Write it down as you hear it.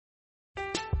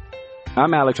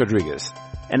I'm Alex Rodriguez.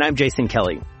 And I'm Jason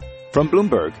Kelly. From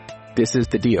Bloomberg, this is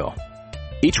The Deal.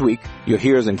 Each week, you'll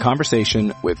hear us in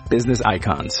conversation with business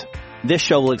icons. This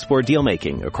show will explore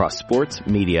deal-making across sports,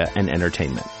 media, and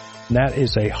entertainment. That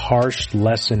is a harsh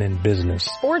lesson in business.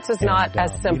 Sports is not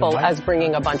as simple as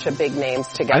bringing a bunch of big names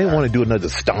together. I didn't want to do another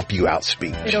stomp you out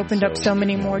speech. It opened up so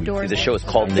many more doors. The show is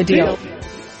called The Deal.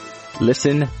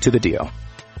 Listen to The Deal.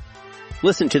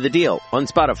 Listen to The Deal on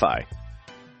Spotify.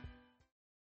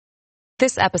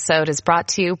 This episode is brought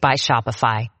to you by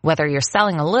Shopify. Whether you're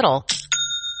selling a little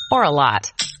or a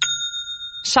lot,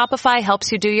 Shopify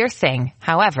helps you do your thing,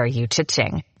 however you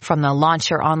cha-ching. From the launch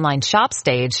your online shop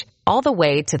stage, all the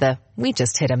way to the we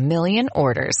just hit 1 million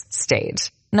orders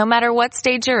stage. No matter what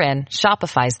stage you're in,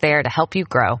 Shopify's there to help you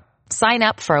grow. Sign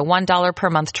up for a $1 per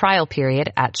month trial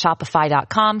period at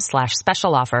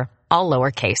shopify.com/special offer, all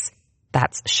lowercase.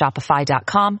 That's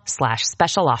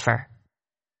shopify.com/special offer.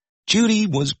 Judy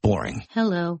was boring.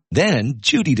 Hello. Then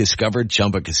Judy discovered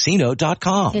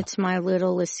ChumbaCasino.com. It's my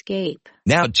little escape.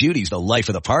 Now Judy's the life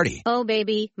of the party. Oh,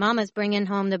 baby, mama's bringing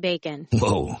home the bacon.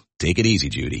 Whoa, take it easy,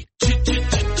 Judy.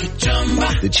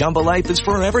 The Chumba life is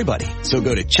for everybody. So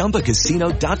go to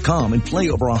ChumbaCasino.com and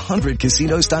play over 100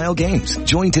 casino-style games.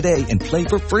 Join today and play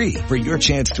for free for your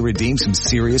chance to redeem some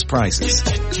serious prizes.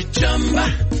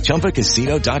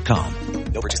 ChumbaCasino.com.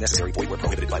 No purchase necessary. Void where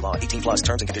prohibited by law. 18 plus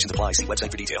terms and conditions apply. See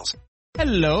website for details.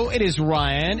 Hello, it is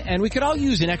Ryan, and we could all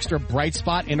use an extra bright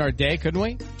spot in our day, couldn't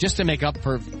we? Just to make up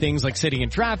for things like sitting in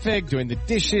traffic, doing the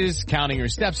dishes, counting your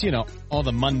steps, you know, all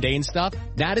the mundane stuff.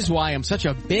 That is why I'm such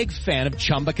a big fan of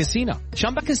Chumba Casino.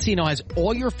 Chumba Casino has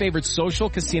all your favorite social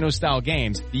casino-style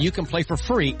games that you can play for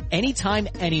free anytime,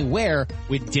 anywhere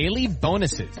with daily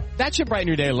bonuses. That should brighten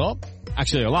your day a little.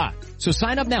 Actually, a lot. So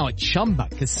sign up now at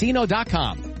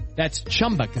ChumbaCasino.com. That's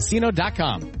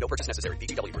ChumbaCasino.com. No purchase necessary.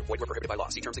 VGW Group. Void where prohibited by law.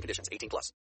 See terms and conditions. 18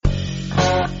 plus.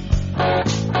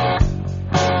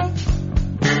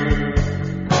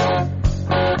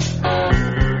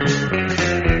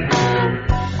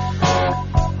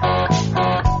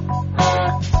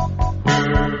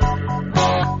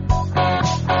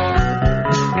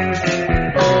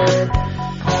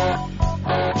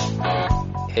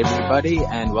 Hey everybody,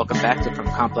 and welcome back to From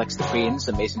Complex to Queens,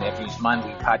 the Mason Nephews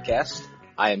Monthly podcast.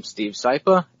 I am Steve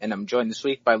Saipa, and I'm joined this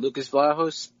week by Lucas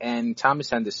Vlahos and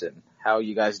Thomas Henderson. How are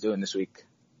you guys doing this week?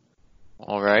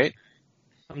 All right.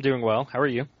 I'm doing well. How are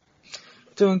you?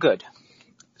 Doing good.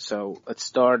 So let's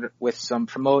start with some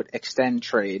promote, extend,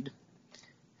 trade.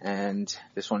 And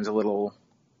this one's a little...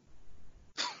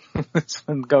 this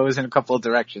one goes in a couple of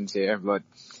directions here, but...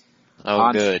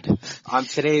 good. On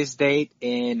today's date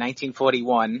in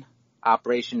 1941...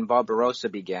 Operation Barbarossa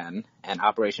began, and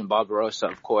Operation Barbarossa,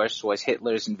 of course, was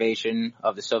Hitler's invasion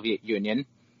of the Soviet Union.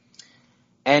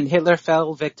 And Hitler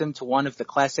fell victim to one of the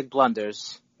classic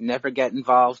blunders, never get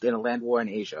involved in a land war in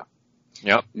Asia.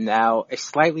 Yep. Now, a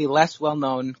slightly less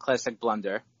well-known classic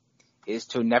blunder is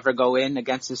to never go in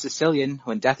against a Sicilian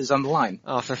when death is on the line.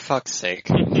 Oh, for fuck's sake.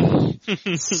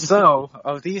 So,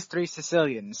 of these three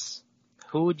Sicilians,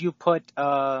 who would you put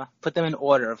them in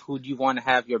order of who do you want to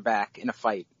have your back in a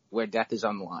fight where death is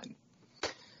on the line?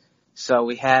 So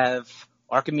we have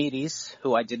Archimedes,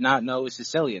 who I did not know was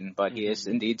Sicilian, but he is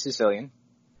indeed Sicilian.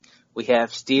 We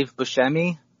have Steve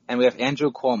Buscemi, and we have Andrew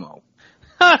Cuomo.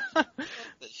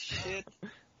 Shit.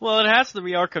 Well, it has to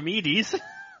be Archimedes.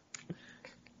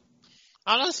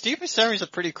 I don't know, Steve Buscemi's a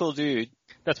pretty cool dude.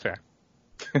 That's fair.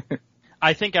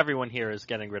 I think everyone here is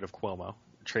getting rid of Cuomo,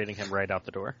 trading him right out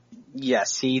the door.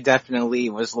 Yes, he definitely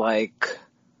was like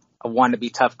a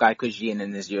wannabe tough guy cuisine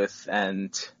in his youth,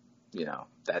 and, you know,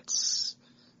 that's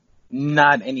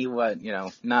not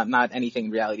not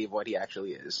anything reality of what he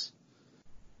actually is.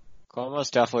 Cuomo's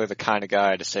definitely the kind of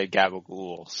guy to say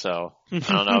gabagool, so I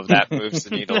don't know if that moves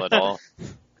the needle at all.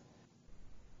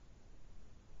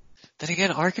 Then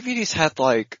again, Archimedes had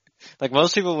like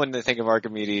most people when they think of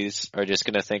Archimedes are just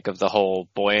going to think of the whole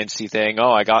buoyancy thing.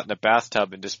 Oh, I got in a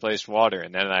bathtub and displaced water,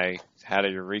 and then I had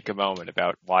a eureka moment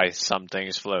about why some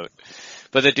things float.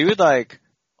 But the dude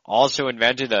also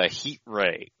invented a heat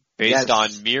ray based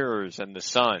on mirrors and the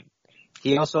sun.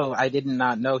 He also, I did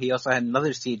not know, he also had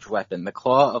another siege weapon, the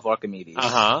Claw of Archimedes.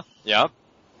 Yep.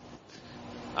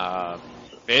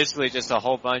 Basically just a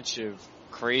whole bunch of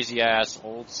crazy-ass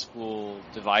old-school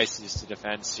devices to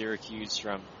defend Syracuse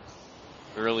from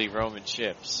early Roman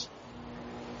ships.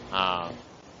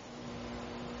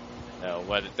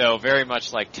 Though very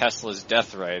much like Tesla's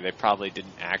death ray, they probably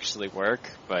didn't actually work,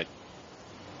 but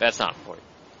that's not important.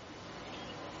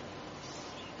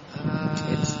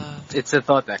 It's a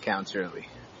thought that counts, really.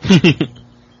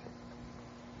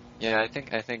 Yeah, I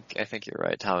think you're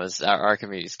right, Thomas.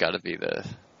 Archimedes got to be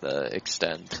the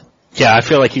extend. Yeah, I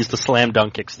feel like he's the slam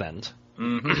dunk extend.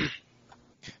 Mm-hmm.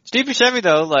 Steve Buscemi,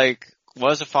 though,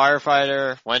 was a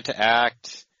firefighter, went to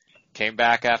ACT, came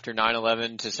back after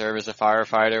 9/11 to serve as a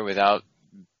firefighter without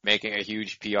making a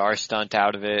huge PR stunt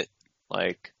out of it.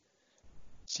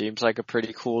 Seems like a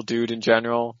pretty cool dude in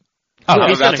general. Oh,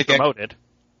 he's getting promoted.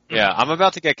 Yeah, I'm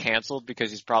about to get canceled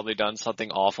because he's probably done something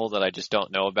awful that I just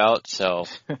don't know about, so.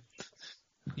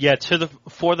 Yeah,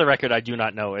 for the record, I do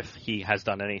not know if he has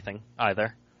done anything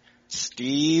either.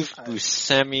 Steve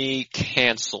Buscemi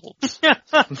canceled.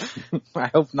 I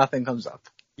hope nothing comes up.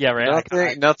 Yeah,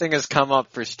 right. Nothing has come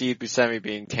up for Steve Buscemi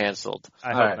being canceled.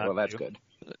 All right, well, that's good.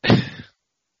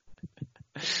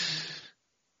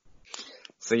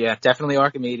 So yeah, definitely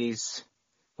Archimedes.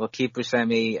 We'll keep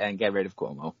Buscemi and get rid of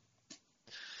Cuomo.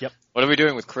 Yep. What are we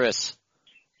doing with Chris?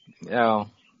 Oh,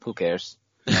 who cares?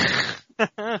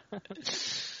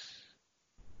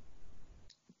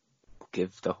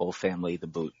 Give the whole family the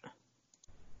boot.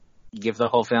 Give the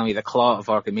whole family the claw of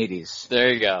Archimedes.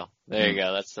 There you go.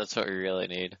 That's what we really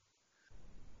need.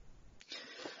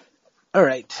 All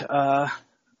right.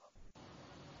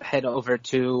 Head over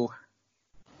to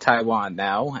Taiwan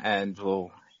now, and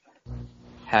we'll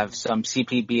have some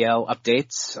CPBL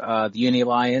updates. The Uni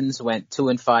Lions went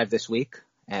 2-5 this week,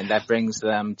 and that brings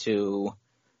them to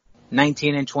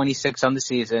 19-26 on the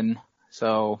season.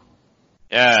 So,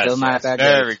 still not that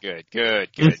very good. Good.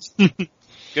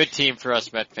 Good team for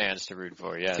us Met fans to root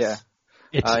for. Yes.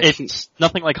 Yeah. It's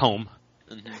nothing like home.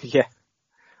 Mm-hmm. Yeah.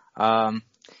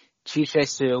 Chi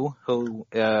Su, who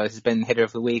has been hitter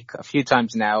of the week a few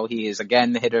times now, he is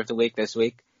again the hitter of the week this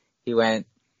week. He went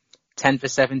 10 for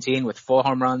 17 with 4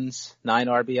 home runs, 9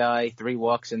 RBI, 3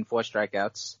 walks, and 4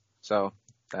 strikeouts. So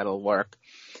that'll work.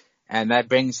 And that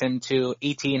brings him to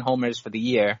 18 homers for the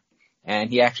year.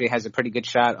 And he actually has a pretty good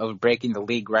shot of breaking the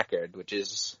league record, which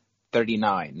is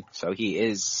 39. So he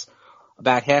is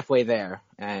about halfway there.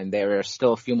 And there are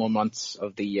still a few more months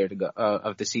of the year to go,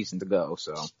 of the season to go.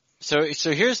 So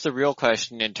here's the real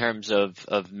question in terms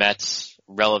of Mets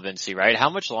relevancy, right? How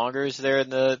much longer is there in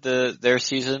their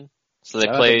season? So they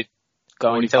played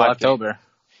going until October. Games.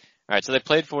 All right, so they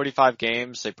played 45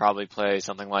 games. They probably play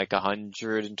something like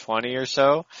 120 or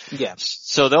so. Yeah.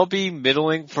 So they'll be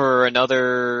middling for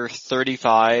another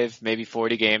 35, maybe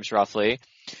 40 games roughly.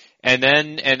 And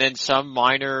then some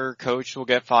minor coach will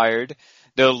get fired.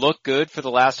 They'll look good for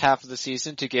the last half of the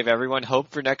season to give everyone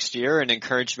hope for next year and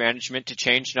encourage management to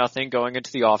change nothing going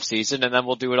into the off season, and then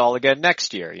we'll do it all again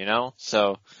next year,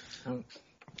 So,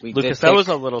 Lucas, that was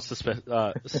a little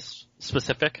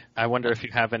specific. I wonder if you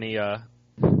have any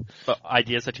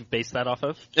ideas that you've based that off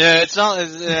of.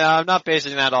 Yeah, I'm not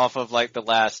basing that off of the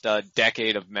last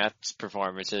decade of Mets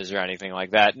performances or anything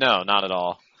like that. No, not at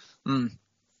all.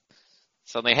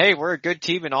 Suddenly, hey, we're a good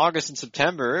team in August and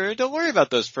September. Don't worry about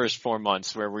those first 4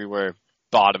 months where we were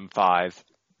bottom 5.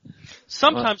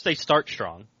 Sometimes they start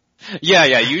strong.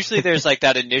 Yeah. Usually there's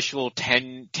that initial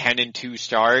 10-2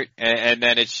 start, and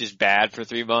then it's just bad for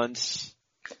 3 months.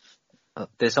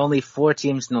 There's only 4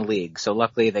 teams in the league, so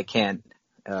luckily they can't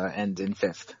end in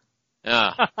 5th.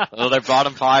 Yeah. Well, they're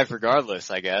bottom 5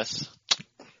 regardless, I guess.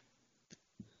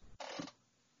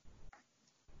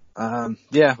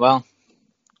 Yeah, well,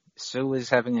 Sue is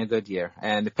having a good year.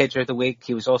 And the pitcher of the week,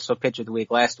 he was also pitcher of the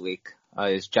week last week,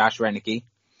 is Josh Renicky.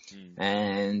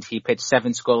 And he pitched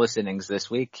 7 scoreless innings this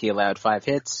week. He allowed 5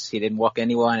 hits. He didn't walk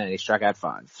anyone, and he struck out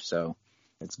 5. So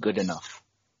that's good enough.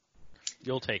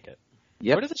 You'll take it.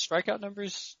 Yep. What are the strikeout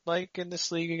numbers like in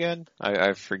this league again?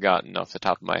 I've forgotten off the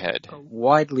top of my head.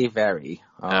 Widely vary.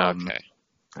 Okay.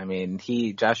 I mean,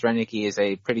 Josh Renicky is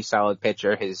a pretty solid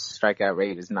pitcher. His strikeout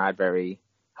rate is not very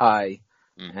high.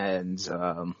 And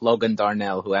Logan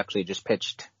Darnell, who actually just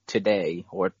pitched today,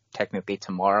 or technically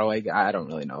tomorrow, I don't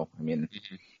really know. I mean,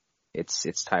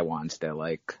 it's Taiwan still,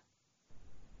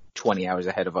 20 hours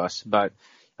ahead of us. But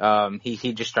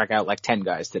he just struck out 10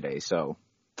 guys today, so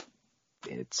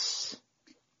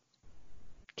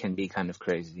can be kind of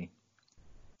crazy.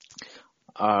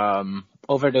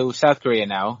 Over to South Korea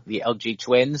now. The LG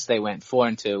Twins, they went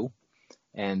 4-2,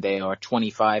 and they are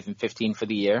 25-15 for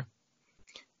the year.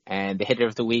 And the hitter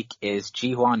of the week is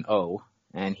Ji-hwan Oh,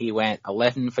 and he went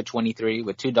 11 for 23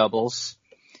 with 2 doubles,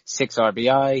 6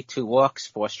 RBI, 2 walks,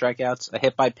 4 strikeouts, a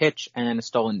hit by pitch, and a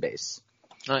stolen base.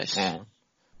 Nice. And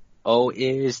Oh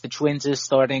is the Twins'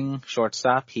 starting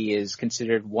shortstop. He is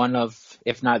considered one of,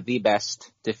 if not the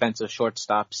best, defensive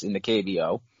shortstops in the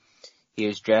KBO. He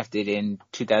was drafted in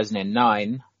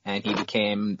 2009, and he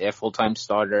became their full-time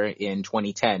starter in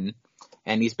 2010.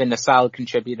 And he's been a solid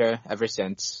contributor ever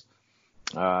since.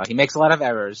 He makes a lot of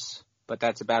errors, but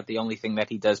that's about the only thing that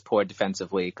he does poor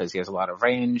defensively because he has a lot of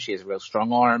range, he has a real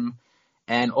strong arm,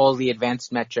 and all the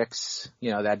advanced metrics,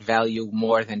 that value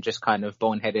more than just kind of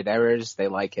boneheaded errors, they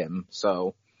like him.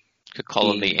 So could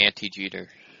call him the anti-Jeter.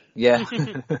 Yeah.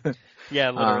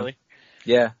 Yeah, literally.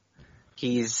 Yeah.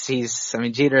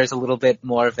 Jeter is a little bit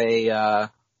more of a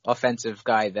offensive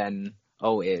guy than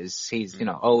O is. He's,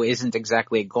 O isn't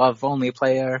exactly a glove-only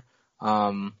player,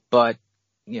 but,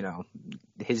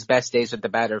 his best days with the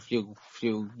bat are a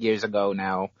few years ago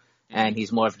now, and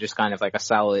he's more of just kind of like a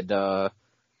solid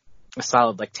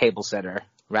like table setter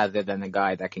rather than a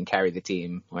guy that can carry the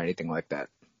team or anything like that.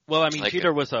 Well,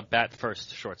 Jeter was a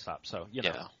bat-first shortstop, so,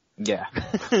 Yeah.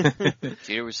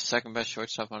 Jeter was the second best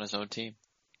shortstop on his own team.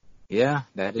 Yeah,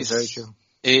 that is very true.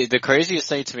 The craziest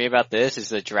thing to me about this is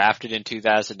the drafted in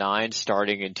 2009,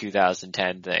 starting in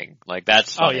 2010 thing. Like,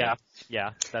 that's funny. Oh, yeah.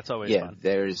 Yeah, that's always fun.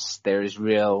 There's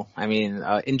real,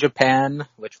 in Japan,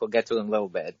 which we'll get to in a little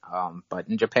bit, but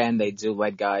in Japan they do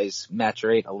let guys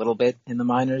maturate a little bit in the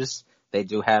minors. They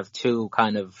do have two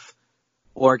kind of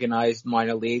organized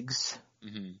minor leagues,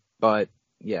 but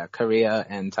yeah, Korea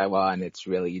and Taiwan, it's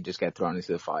really, you just get thrown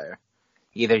into the fire.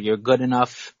 Either you're good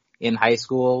enough in high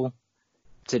school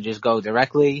to just go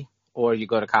directly, or you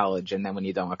go to college, and then when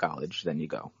you're done with college, then you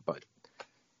go. But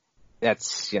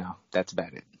that's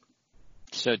about it.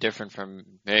 So different from,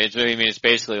 it's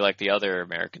basically like the other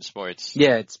American sports.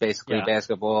 Yeah, it's basically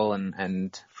basketball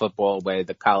and football, where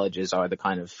the colleges are the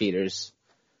kind of feeders.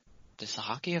 Does the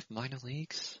hockey have minor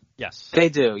leagues? Yes. They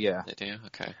do, yeah. They do?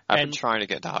 Okay. I've been trying to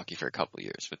get into hockey for a couple of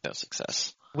years with no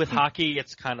success. With hockey,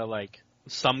 it's kind of like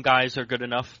some guys are good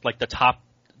enough, like the top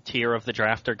tier of the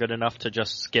draft are good enough to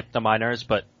just skip the minors,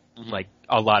 but like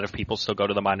a lot of people still go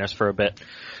to the minors for a bit.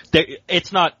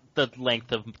 It's not the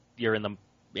length of you're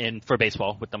in for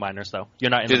baseball with the minors though.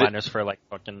 You're not in the minors for like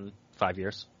fucking 5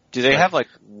 years. Do they have like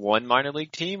one minor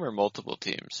league team or multiple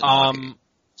teams?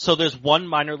 So there's one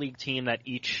minor league team that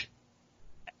each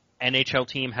NHL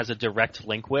team has a direct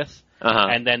link with,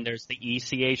 and then there's the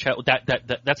ECHL.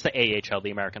 That's the AHL,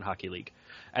 the American Hockey League.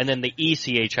 And then the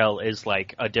ECHL is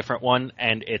like a different one,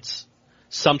 and it's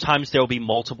sometimes there'll be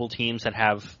multiple teams that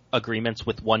have agreements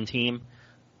with one team,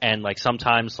 and like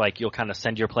sometimes like you'll kind of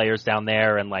send your players down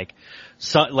there, and like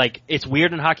it's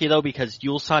weird in hockey though because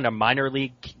you'll sign a minor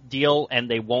league deal and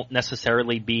they won't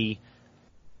necessarily be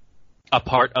a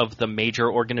part of the major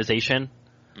organization.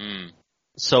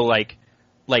 So like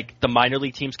the minor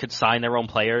league teams could sign their own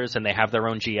players and they have their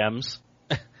own GMs,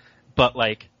 but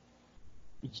like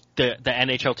the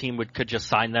NHL team could just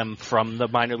sign them from the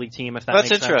minor league team, if that makes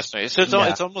sense. That's interesting. So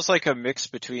it's almost like a mix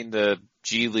between the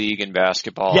G League and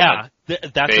basketball. Yeah,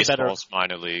 and that's baseball's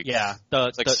minor league. Yeah,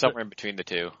 it's like somewhere in between the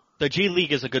two. The G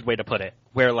League is a good way to put it,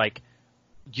 where like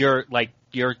your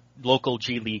local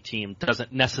G League team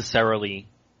doesn't necessarily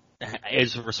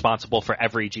is responsible for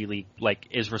every G League, like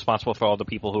is responsible for all the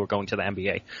people who are going to the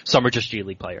NBA. Some are just G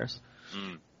League players.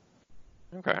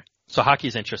 Okay. So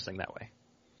hockey's interesting that way.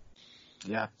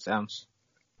 Yeah, sounds.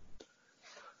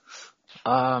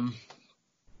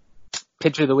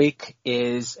 Pitcher of the week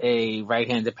is a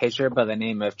right-handed pitcher by the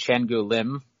name of Chan-Gu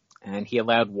Lim, and he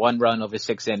allowed 1 run over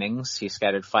 6 innings. He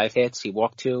scattered 5 hits, he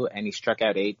walked 2, and he struck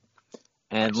out 8.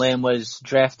 And Lim was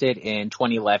drafted in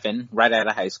 2011, right out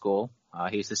of high school.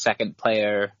 He was the second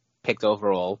player picked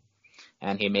overall,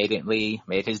 and he immediately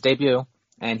made his debut.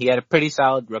 And he had a pretty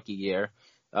solid rookie year.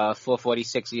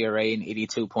 4.46 ERA in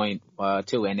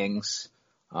 82.2 innings.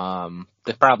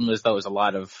 The problem was though was a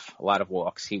lot of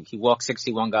walks. He walked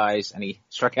 61 guys and he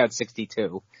struck out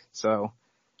 62. So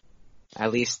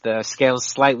at least the scale's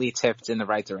slightly tipped in the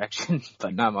right direction,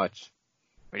 but not much.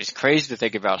 It's crazy to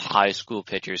think about high school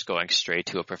pitchers going straight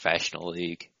to a professional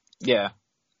league. Yeah.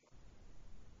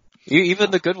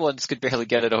 Even the good ones could barely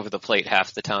get it over the plate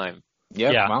half the time.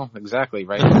 Yep, yeah, well, exactly,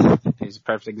 right. He's a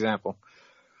perfect example.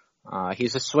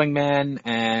 He's a swingman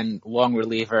and long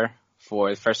reliever for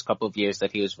the first couple of years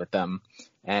that he was with them.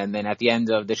 And then at the end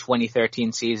of the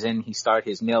 2013 season, he started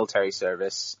his military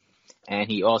service. And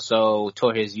he also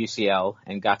tore his UCL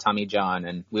and got Tommy John.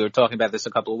 And we were talking about this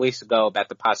a couple of weeks ago about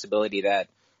the possibility that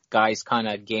guys kind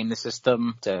of game the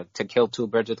system to kill 2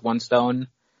 birds with 1 stone.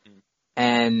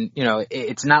 And,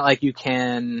 it's not like you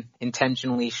can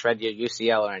intentionally shred your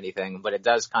UCL or anything, but it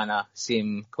does kind of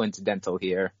seem coincidental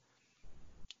here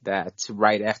that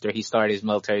right after he started his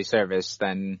military service,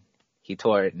 then he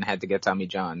tore it and had to get Tommy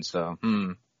John. So,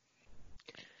 When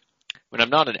I'm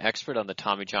not an expert on the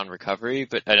Tommy John recovery,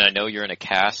 and I know you're in a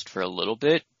cast for a little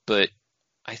bit, but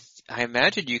I I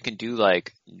imagine you can do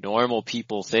like normal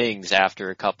people things after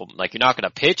a couple, like you're not going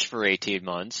to pitch for 18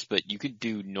 months, but you could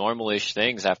do normal-ish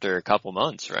things after a couple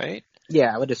months, right?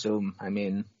 Yeah, I would assume. I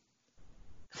mean,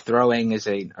 throwing is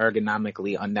an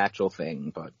ergonomically unnatural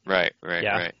thing, but right.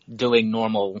 doing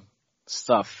normal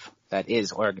stuff that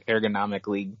is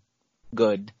ergonomically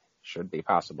good should be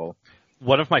possible.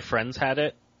 One of my friends had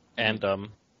it, and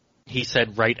he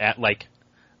said right at like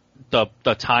the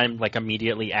time like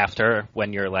immediately after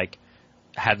when you're like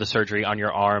had the surgery on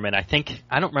your arm, and I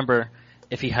don't remember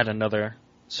if he had another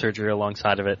surgery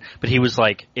alongside of it, but he was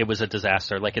like, it was a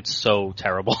disaster. Like, it's so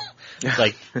terrible.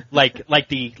 like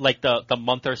the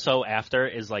month or so after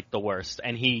is like the worst.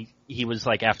 And he was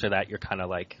like, after that, you're kind of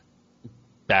like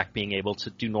back being able to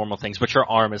do normal things, but your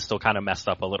arm is still kind of messed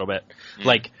up a little bit.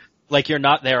 Like you're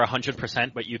not there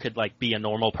 100%, but you could like be a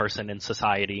normal person in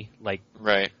society. Like,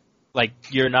 right. Like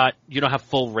you don't have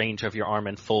full range of your arm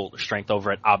and full strength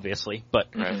over it, obviously, but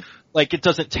like it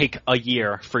doesn't take a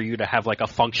year for you to have like a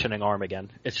functioning arm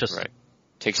again. It's just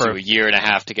takes you a year and a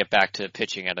half to get back to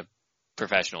pitching at a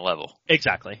professional level.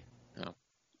 Exactly. Oh.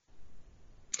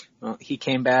 Well, he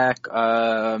came back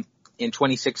in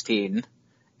 2016,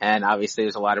 and obviously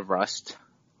there's a lot of rust.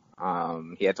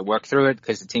 He had to work through it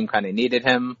because the team kind of needed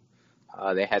him.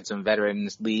 They had some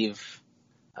veterans leave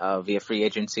via free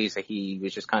agency, so he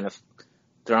was just kind of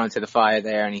thrown to the fire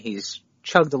there, and he's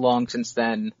chugged along since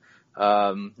then.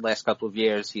 Last couple of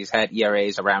years, he's had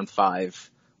ERAs around 5,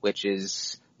 which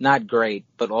is not great,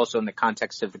 but also in the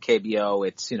context of the KBO,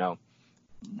 it's,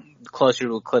 closer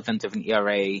to equivalent of an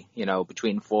ERA,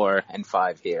 between 4 and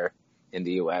 5 here in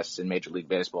the U.S. in Major League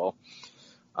Baseball.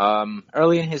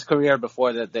 Early in his career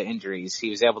before the injuries,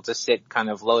 he was able to sit kind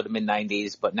of low to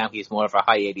mid-90s, but now he's more of a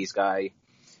high 80s guy.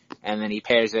 And then he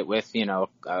pairs it with,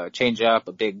 a change-up,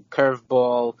 a big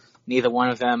curveball. Neither one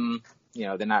of them,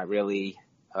 they're not really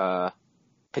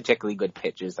particularly good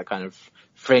pitches. They're kind of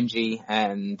fringy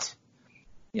and,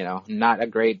 not a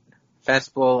great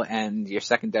fastball. And your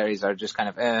secondaries are just kind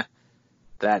of,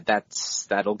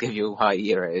 that'll give you high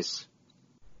ERAs.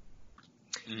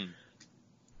 Mm.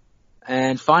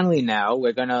 And finally now,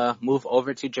 we're going to move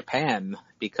over to Japan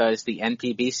because the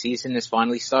NPB season is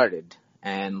finally started.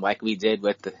 And like we did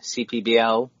with the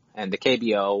CPBL and the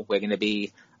KBO, we're going to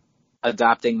be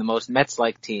adopting the most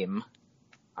Mets-like team.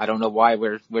 I don't know why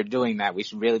we're doing that. We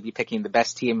should really be picking the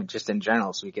best team just in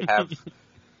general so we could have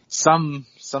some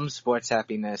sports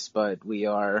happiness, but we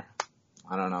are,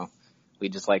 I don't know, we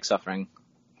just like suffering.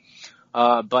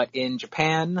 But in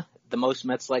Japan, the most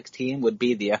Mets-like team would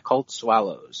be the Occult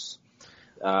Swallows.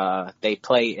 They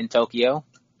play in Tokyo,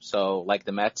 so like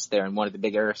the Mets, they're in one of the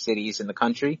bigger cities in the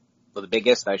country. Well, the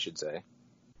biggest, I should say.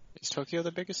 Is Tokyo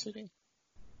the biggest city?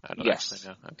 I don't actually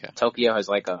know. Okay. Tokyo has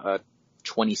like a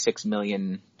 26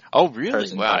 million. Oh,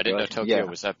 really? Wow, I didn't know Tokyo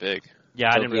was that big. Yeah,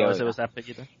 I didn't realize it was that big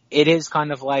either. It is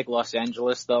kind of like Los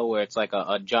Angeles, though, where it's like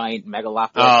a giant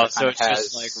megalopolis. Oh, so it's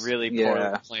just like really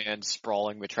poorly planned,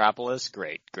 sprawling metropolis?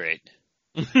 Great.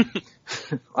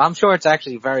 I'm sure it's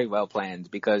actually very well planned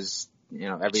because,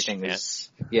 everything is...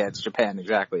 Yeah, it's Japan,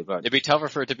 exactly. But it'd be tougher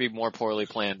for it to be more poorly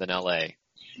planned than L.A.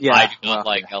 Yeah, I do not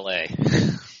like L.A.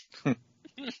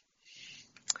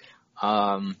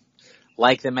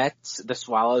 Like the Mets, the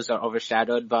Swallows are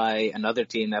overshadowed by another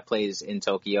team that plays in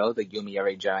Tokyo, the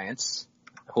Yomiuri Giants,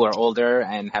 who are older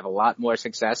and have a lot more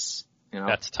success.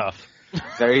 That's tough.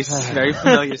 Very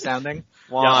familiar sounding.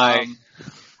 Why?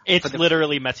 It's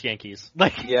literally Mets Yankees.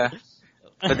 Yeah.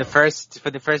 For the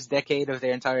first decade of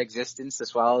their entire existence, the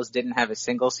Swallows didn't have a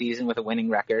single season with a winning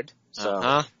record.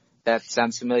 So that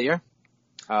sounds familiar.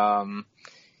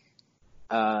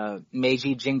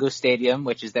 Meiji Jingu Stadium,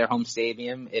 which is their home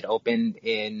stadium, it opened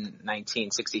in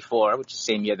 1964, which is the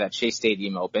same year that Shea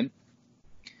Stadium opened.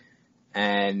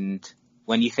 And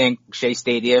when you think Shea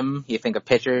Stadium, you think of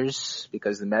pitchers,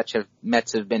 because the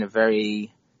Mets have been a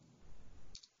very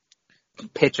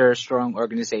pitcher-strong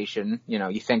organization.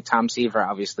 You think Tom Seaver,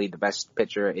 obviously the best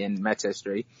pitcher in Mets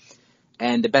history,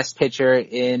 and the best pitcher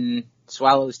in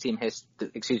Swallows team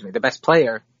the best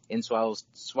player in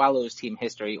Swallows team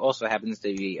history also happens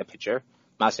to be a pitcher,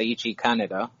 Masaichi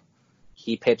Kaneda.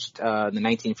 He pitched the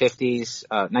 1950s,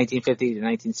 1950 to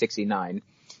 1969.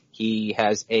 He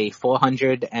has a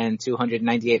 400 and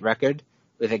 298 record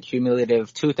with a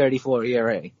cumulative 2.34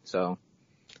 ERA. So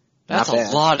that's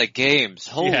a lot of games.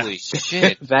 Holy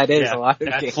shit! That is a lot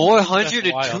of games. 400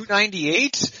 and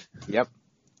 298. Yep.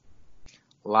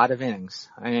 A lot of innings.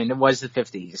 I mean, it was the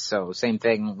 50s, so same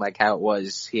thing like how it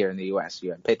was here in the U.S. You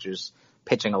had pitchers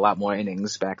pitching a lot more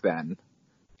innings back then.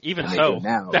 Even so,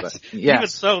 now, even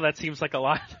so, that seems like a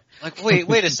lot. Like,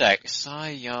 wait a sec. Cy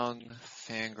Young,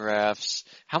 Fangraphs.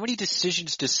 How many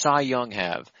decisions does Cy Young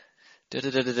have?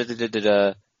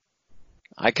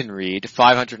 I can read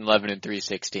 511 and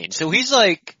 316. So he's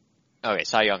like, okay,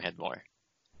 Cy Young had more.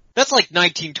 That's like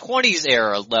 1920s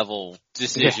era level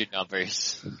decision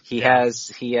numbers.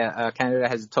 Canada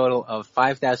has a total of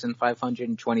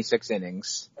 5,526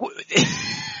 innings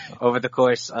over the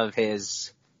course of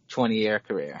his 20-year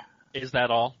career. Is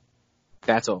that all?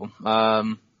 That's all.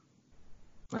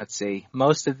 Let's see.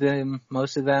 Most of them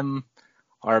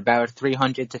are about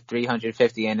 300 to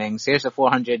 350 innings. Here's a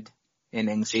 400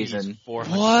 inning season.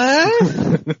 400.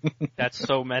 What? That's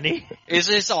so many. Is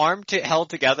his arm held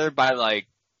together by like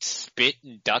spit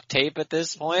and duct tape at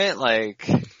this point? Like,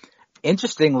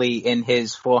 interestingly, in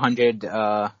his 400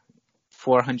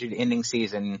 inning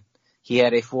season, he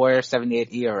had a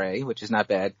 4.78 ERA, which is not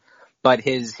bad. But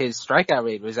his strikeout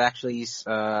rate was actually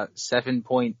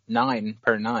 7.9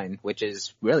 per 9, which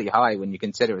is really high when you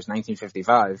consider it was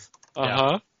 1955.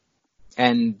 Uh-huh.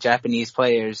 And Japanese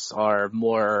players are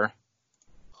more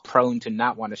prone to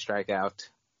not want to strike out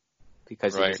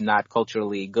because it's not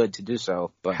culturally good to do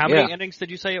so. But how many innings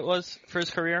did you say it was for his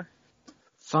career?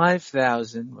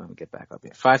 5,000. Let me get back up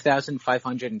here.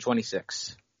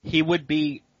 5,526. He would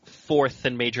be fourth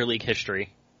in Major League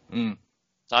history.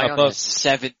 Zion has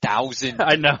 7,000.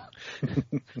 I know.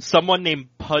 Someone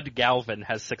named Pud Galvin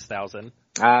has 6,000.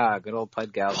 Ah, good old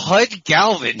Pud Galvin. Pud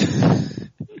Galvin.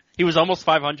 He was almost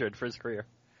 500 for his career.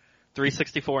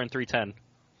 364 and 310.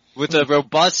 With a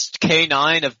robust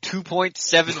K9 of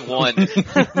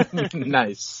 2.71.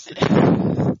 Nice.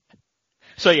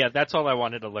 So yeah, that's all I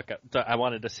wanted to look at. I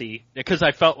wanted to see, because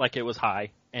I felt like it was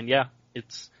high. And yeah,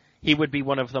 he would be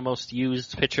one of the most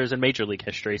used pitchers in Major League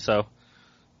history, so.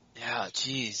 Yeah,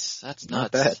 jeez, that's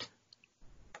not nuts. bad.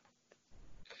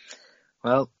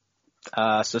 Well,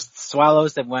 so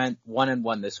Swallows that went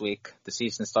 1-1 this week. The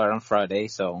season started on Friday,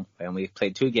 so they only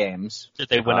played 2 games. Did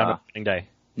they win on opening day?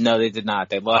 No, they did not.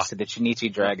 They lost to the Chunichi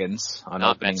Dragons on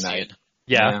opening night.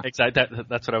 Yeah, exactly.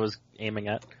 That's what I was aiming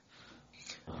at.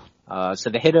 So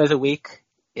the hitter of the week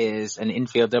is an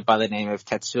infielder by the name of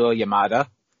Tetsuo Yamada.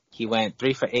 He went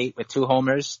 3 for 8 with 2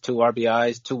 homers, 2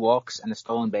 RBIs, 2 walks, and a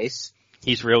stolen base.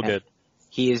 He's real good.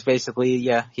 He is basically,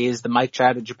 he is the Mike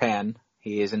Trout of Japan.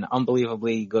 He is an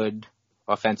unbelievably good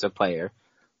offensive player.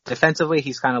 Defensively,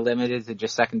 he's kind of limited to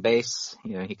just second base.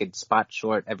 You know, he could spot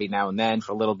short every now and then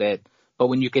for a little bit. But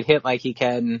when you could hit like he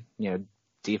can,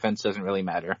 defense doesn't really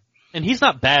matter. And he's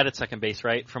not bad at second base,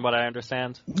 right? From what I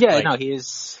understand. Yeah, no,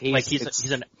 he's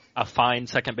a fine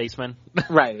second baseman.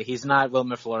 Right. He's not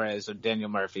Wilmer Flores or Daniel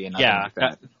Murphy and nothing like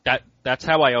that. That's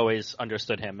how I always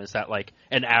understood him, is that like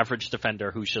an average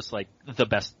defender who's just like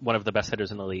one of the best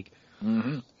hitters in the league.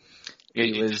 Mm-hmm.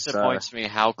 It disappoints me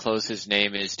how close his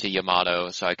name is to Yamato,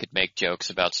 so I could make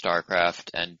jokes about StarCraft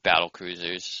and battle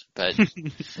cruisers, but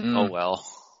oh well.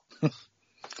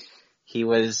 He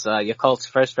was Yakult's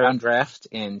first round draft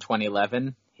in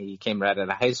 2011. He came right out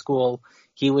of high school.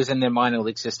 He was in their minor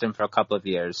league system for a couple of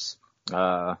years,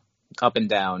 up and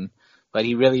down, but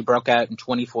he really broke out in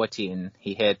 2014.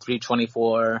 He hit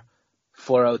 .324,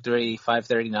 .403,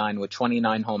 .539 with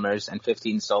 29 homers and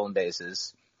 15 stolen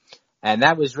bases. And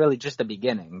that was really just the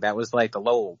beginning. That was like the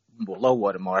low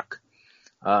water mark.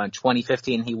 In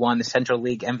 2015, he won the Central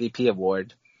League MVP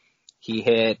award. He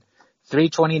hit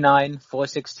 .329,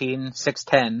 .416,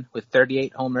 .610 with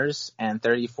 38 homers and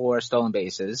 34 stolen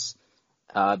bases,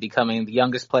 becoming the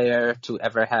youngest player to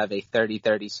ever have a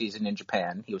 30-30 season in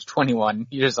Japan. He was 21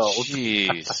 years old.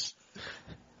 Jeez.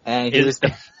 And he was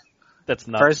the that's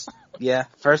nuts.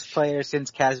 First player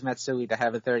since Kaz Matsui to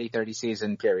have a 30-30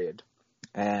 season, period.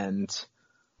 And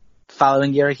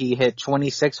following year, he hit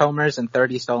 26 homers and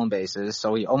 30 stolen bases,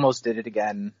 so he almost did it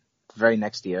again the very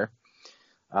next year.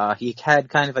 He had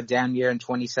kind of a down year in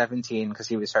 2017 because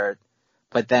he was hurt.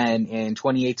 But then in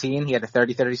 2018, he had a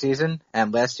 30-30 season,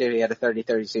 and last year he had a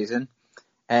 30-30 season.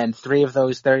 And 3 of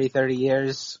those 30-30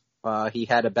 years, he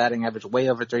had a batting average way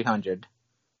over 300.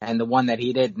 And the one that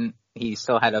he didn't, he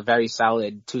still had a very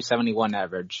solid 271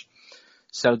 average.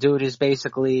 So dude is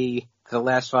basically, for the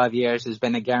last 5 years, has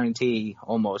been a guarantee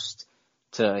almost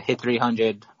to hit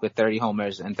 300 with 30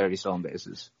 homers and 30 stolen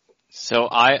bases. So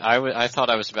I thought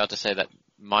I was about to say that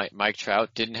Mike Trout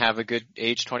didn't have a good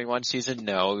age 21 season.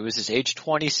 No, it was his age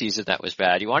 20 season that was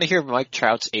bad. You want to hear Mike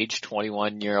Trout's age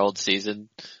 21-year-old season?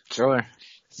 Sure.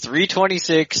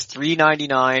 326,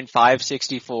 399,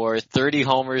 564, 30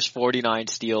 homers, 49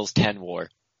 steals, 10 WAR.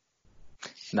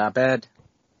 Not bad.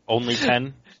 Only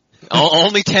 10?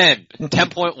 Only 10.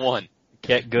 10.1.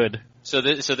 Get good. So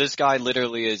this guy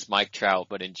literally is Mike Trout,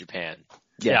 but in Japan.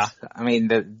 Yes. Yeah. I mean,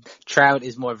 the Trout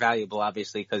is more valuable,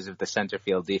 obviously, because of the center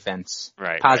field defense.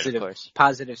 Right.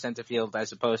 Positive center field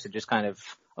as opposed to just kind of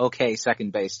okay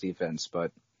second base defense.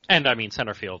 But and I mean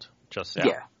center field,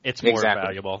 it's more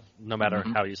valuable no matter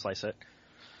how you slice it.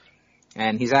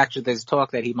 And there's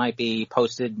talk that he might be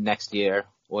posted next year,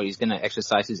 or he's going to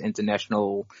exercise his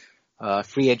international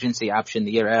free agency option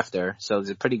the year after. So there's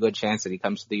a pretty good chance that he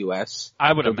comes to the U.S.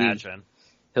 I would imagine.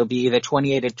 He'll be either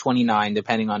 28 or 29,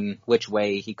 depending on which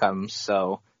way he comes.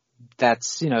 So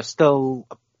that's, still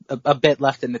a bit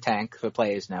left in the tank for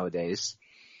players nowadays.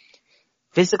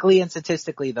 Physically and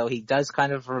statistically, though, he does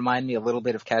kind of remind me a little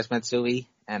bit of Kaz Matsui.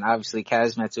 And obviously,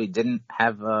 Kaz Matsui didn't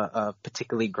have a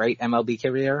particularly great MLB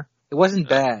career. It wasn't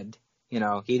bad. He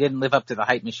didn't live up to the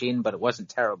hype machine, but it wasn't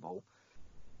terrible.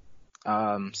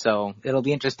 So it'll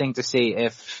be interesting to see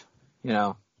if,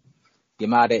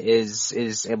 Yamada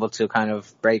is able to kind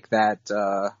of break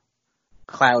that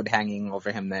cloud hanging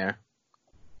over him there.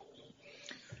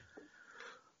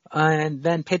 And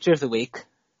then pitcher of the week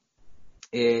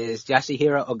is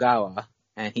Yasuhiro Ogawa,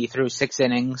 and he threw 6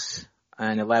 innings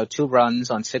and allowed 2 runs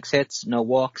on 6 hits, no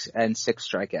walks, and 6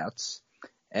 strikeouts.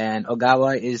 And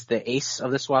Ogawa is the ace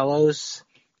of the Swallows.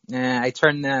 I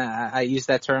use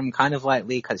that term kind of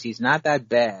lightly because he's not that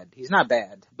bad. He's not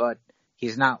bad, but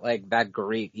he's not like that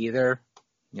great either.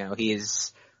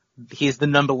 He's the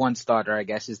number 1 starter, I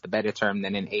guess, is the better term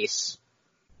than an ace.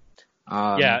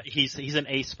 He's an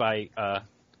ace by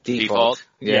default.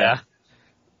 Yeah.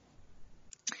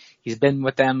 He's been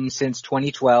with them since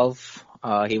 2012.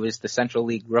 He was the Central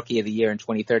League Rookie of the Year in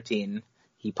 2013.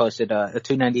 He posted a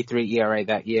 2.93 ERA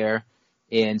that year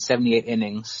in 78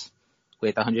 innings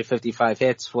with 155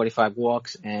 hits, 45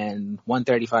 walks, and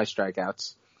 135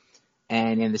 strikeouts.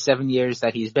 And in the 7 years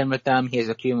that he's been with them, he has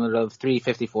a cumulative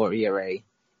 3.54 ERA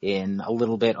in a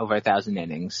little bit over 1,000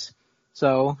 innings.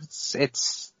 So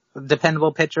it's a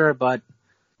dependable pitcher, but,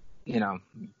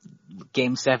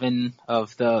 Game 7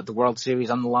 of the World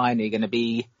Series on the line, are you going to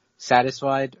be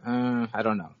satisfied? I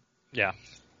don't know. Yeah.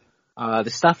 The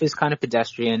stuff is kind of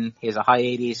pedestrian. He has a high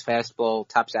 80s fastball,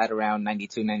 tops out around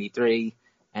 92, 93,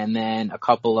 and then a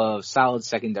couple of solid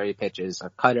secondary pitches, a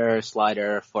cutter,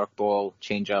 slider, forkball,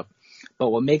 changeup. But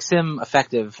what makes him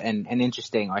effective and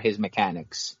interesting are his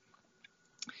mechanics.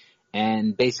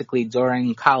 And basically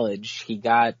during college,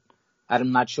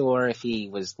 I'm not sure if he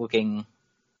was looking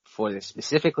for this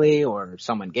specifically or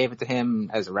someone gave it to him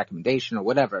as a recommendation or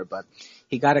whatever, but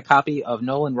he got a copy of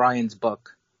Nolan Ryan's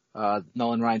book,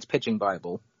 Nolan Ryan's Pitching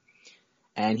Bible.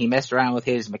 And he messed around with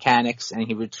his mechanics and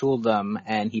he retooled them,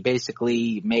 and he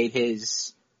basically made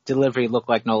his delivery look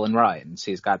like Nolan Ryan's.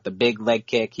 He's got the big leg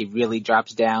kick. He really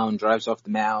drops down, drives off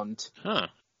the mound. Huh.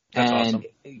 That's awesome.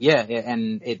 Yeah,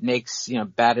 and it makes,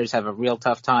 batters have a real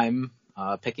tough time,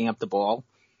 picking up the ball.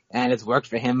 And it's worked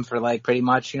for him for pretty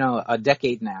much, a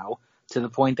decade now, to the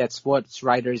point that sports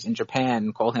writers in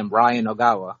Japan call him Ryan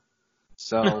Ogawa.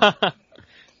 So,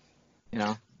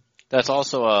 That's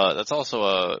also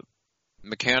a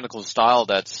mechanical style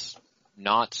that's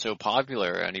not so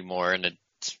popular anymore, and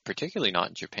it's particularly not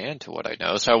in Japan to what I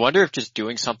know. So I wonder if just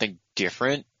doing something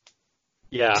different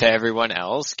to everyone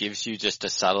else gives you just a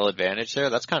subtle advantage there.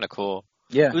 That's kind of cool.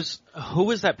 Yeah. Who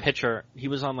was that pitcher? He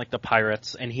was on the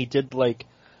Pirates, and he did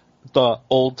the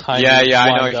old time. Yeah,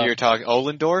 I know who you're talking.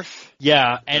 Ohlendorf?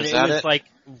 Yeah, and it was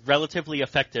relatively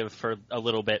effective for a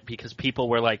little bit because people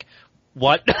were like,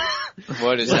 what?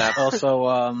 What is that?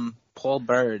 Also, Paul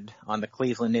Bird on the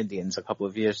Cleveland Indians a couple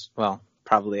of years,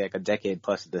 probably a decade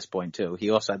plus at this point too. He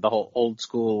also had the whole old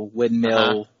school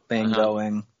windmill thing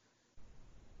going.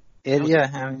 Was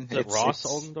it Ross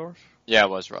Ohlendorf? Yeah, it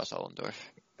was Ross Ohlendorf.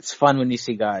 It's fun when you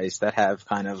see guys that have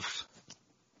kind of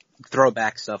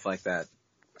throwback stuff like that.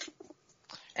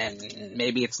 And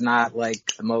maybe it's not the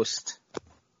most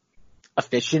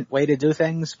efficient way to do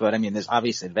things, but there's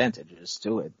obvious advantages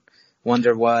to it.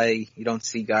 Wonder why you don't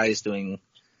see guys doing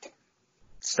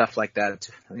stuff like that,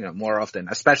 more often,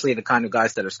 especially the kind of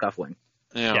guys that are scuffling.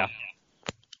 Yeah.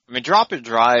 Drop and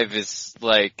drive is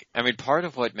part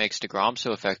of what makes DeGrom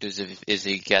so effective is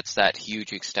he gets that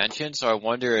huge extension. So I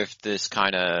wonder if this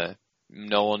kind of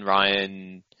Nolan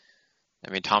Ryan,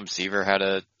 Tom Seaver had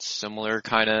a similar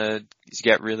kind of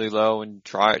get really low and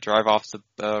drive off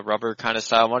the rubber kind of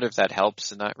style. I wonder if that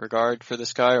helps in that regard for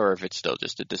this guy, or if it's still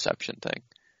just a deception thing.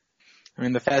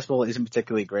 The fastball isn't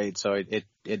particularly great, so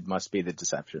it must be the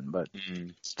deception, but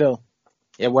still,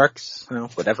 it works.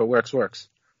 Whatever works.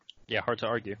 Yeah, hard to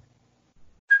argue.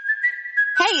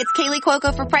 Hey, it's Kaylee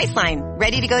Cuoco for Priceline.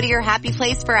 Ready to go to your happy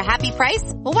place for a happy price?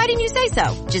 Well, why didn't you say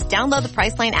so? Just download the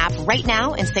Priceline app right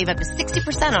now and save up to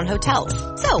 60% on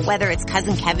hotels. So whether it's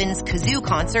Cousin Kevin's Kazoo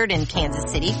Concert in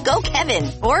Kansas City, go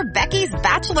Kevin, or Becky's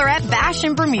Bachelorette Bash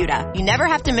in Bermuda, you never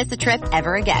have to miss a trip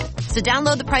ever again. So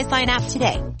download the Priceline app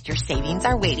today. Your savings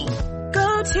are waiting.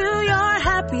 Go to your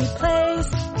happy place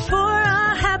for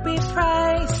a happy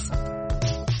price.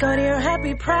 Go to your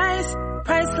happy price,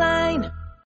 Priceline.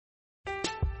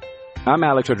 I'm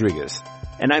Alex Rodriguez.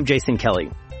 And I'm Jason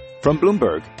Kelly. From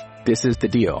Bloomberg, this is The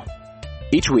Deal.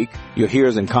 Each week, you'll hear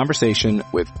us in conversation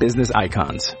with business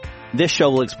icons. This show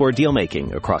will explore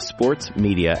deal-making across sports,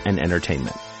 media, and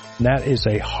entertainment. That is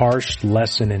a harsh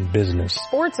lesson in business.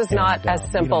 Sports is not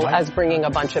as simple as bringing a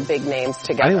bunch of big names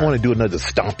together. I didn't want to do another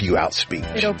stomp you out speech.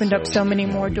 It opened up so many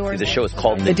more doors. The show is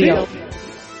called The Deal.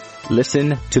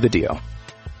 Listen to The Deal.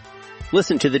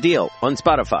 Listen to The Deal on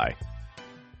Spotify.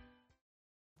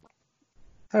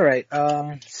 All right.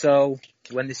 So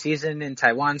when the season in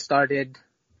Taiwan started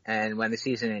and when the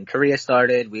season in Korea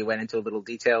started, we went into a little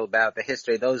detail about the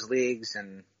history of those leagues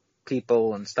and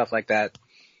people and stuff like that.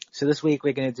 So this week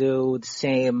we're going to do the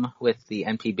same with the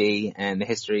NPB and the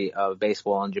history of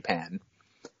baseball in Japan.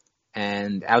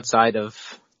 And outside of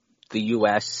the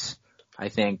U.S., I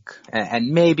think,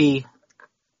 and maybe,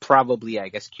 probably, I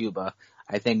guess, Cuba,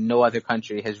 I think no other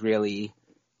country has really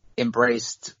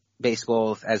embraced baseball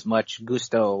with as much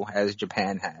gusto as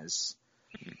Japan has.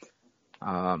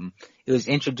 It was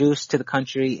introduced to the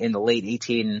country in the late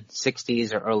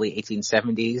 1860s or early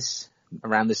 1870s.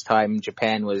 Around this time,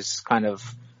 Japan was kind of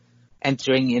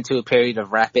entering into a period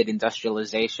of rapid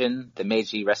industrialization, the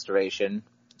Meiji Restoration,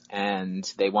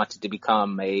 and they wanted to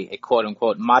become a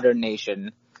quote-unquote modern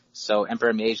nation. So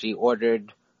Emperor Meiji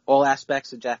ordered all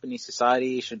aspects of Japanese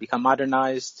society should become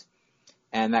modernized,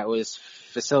 and that was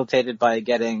facilitated by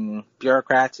getting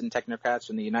bureaucrats and technocrats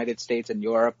from the United States and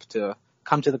Europe to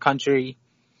come to the country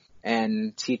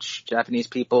and teach Japanese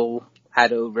people how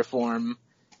to reform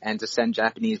and to send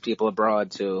Japanese people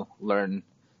abroad to learn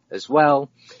as well.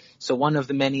 So one of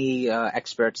the many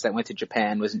experts that went to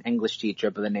Japan was an English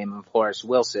teacher by the name of Horace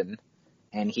Wilson,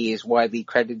 and he is widely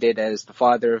credited as the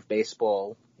father of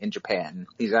baseball in Japan.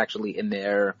 He's actually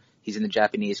he's in the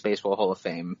Japanese Baseball Hall of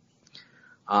Fame.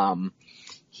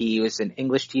 He was an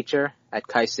English teacher at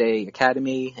Kaisei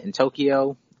Academy in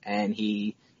Tokyo, and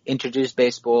he introduced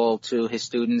baseball to his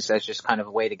students as just kind of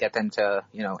a way to get them to,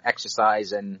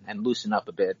 exercise and loosen up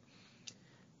a bit.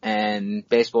 And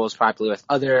baseball is popular with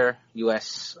other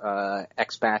U.S.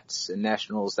 expats and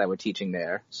nationals that were teaching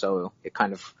there. So it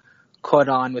kind of caught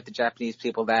on with the Japanese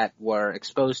people that were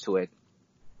exposed to it.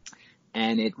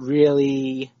 And it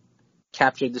really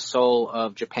captured the soul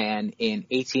of Japan in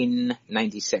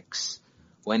 1896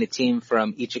 when a team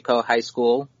from Ichiko High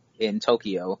School in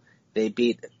Tokyo, they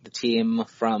beat the team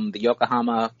from the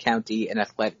Yokohama Country and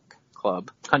Athletic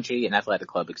Club.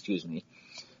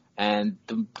 And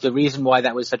the reason why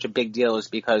that was such a big deal is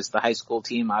because the high school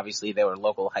team, obviously, they were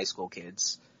local high school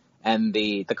kids. And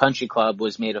the country club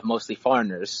was made of mostly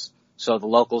foreigners. So the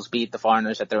locals beat the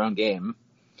foreigners at their own game.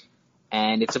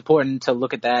 And it's important to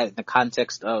look at that in the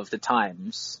context of the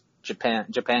times.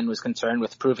 Japan was concerned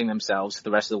with proving themselves to the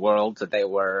rest of the world that they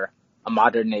were a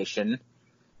modern nation.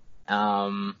 With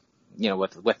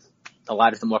a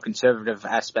lot of the more conservative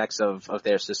aspects of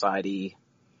their society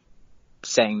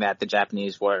saying that the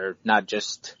Japanese were not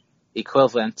just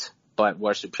equivalent, but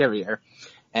were superior.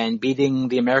 And beating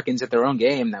the Americans at their own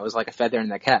game, that was like a feather in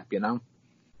their cap,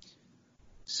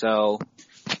 So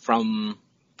from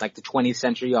like the 20th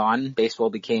century on, baseball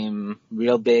became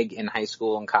real big in high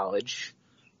school and college.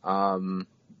 Waseda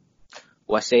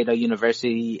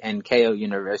University and Keio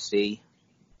University,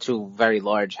 two very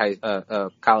large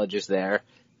colleges there.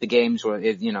 The games were,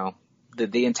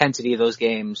 the intensity of those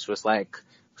games was like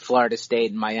Florida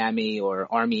State and Miami or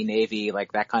Army, Navy,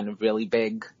 like that kind of really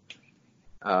big,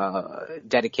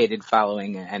 dedicated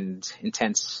following and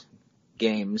intense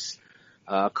games.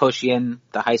 Koshien,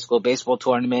 the high school baseball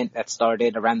tournament that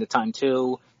started around the time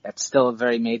too. That's still a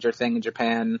very major thing in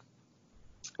Japan.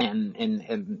 And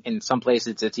in some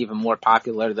places it's even more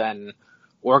popular than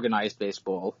organized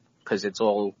baseball because it's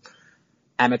all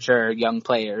amateur young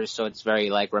players. So it's very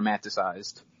like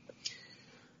romanticized.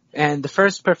 And the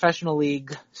first professional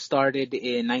league started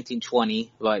in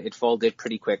 1920, but it folded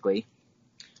pretty quickly.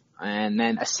 And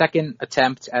then a second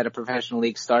attempt at a professional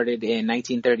league started in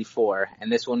 1934,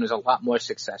 and this one was a lot more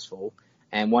successful.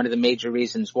 And one of the major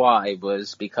reasons why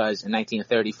was because in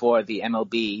 1934, the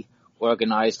MLB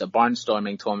organized a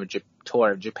barnstorming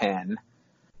tour of Japan,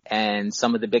 and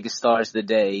some of the biggest stars of the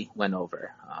day went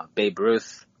over. Babe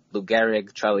Ruth, Lou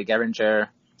Gehrig, Charlie Gehringer,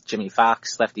 Jimmy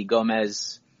Fox, Lefty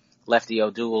Gomez, Lefty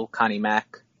O'Doul, Connie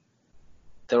Mack.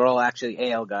 They're all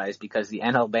actually AL guys because the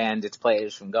NL banned its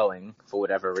players from going for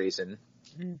whatever reason.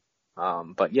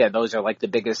 But yeah, those are like the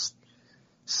biggest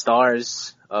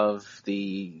stars of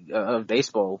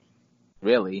baseball,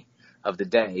 really, of the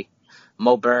day.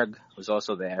 Mo Berg was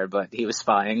also there, but he was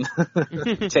spying,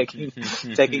 taking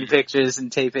pictures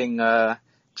and taping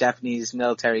Japanese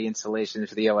military installations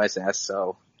for the OSS.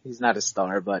 So he's not a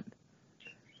star, but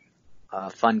a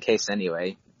fun case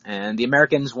anyway. And the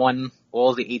Americans won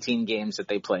all the 18 games that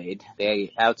they played.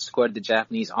 They outscored the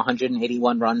Japanese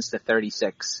 181 runs to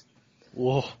 36.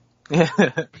 Whoa.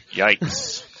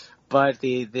 Yikes. But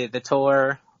the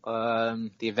tour,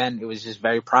 the event, it was just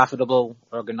very profitable.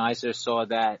 Organizers saw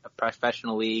that a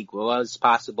professional league was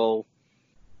possible.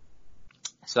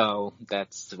 So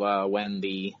that's when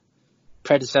the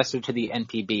predecessor to the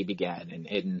NPB began,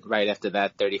 and right after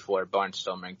that, 34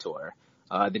 Barnstorming Ring Tour.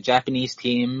 The Japanese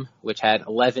team, which had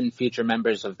 11 future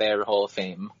members of their Hall of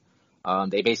Fame,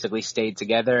 they basically stayed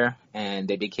together, and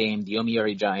they became the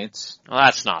Yomiuri Giants. Well,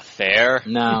 that's not fair.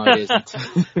 No, it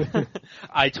isn't.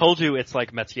 I told you it's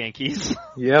like Mets Yankees.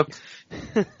 Yep.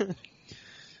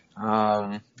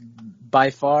 By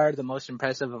far, the most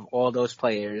impressive of all those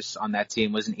players on that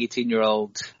team was an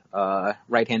 18-year-old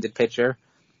right-handed pitcher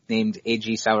named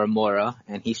Eiji Sawamura,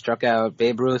 and he struck out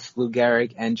Babe Ruth, Lou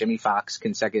Gehrig, and Jimmy Fox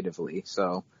consecutively.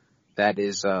 So that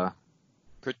is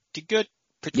pretty good.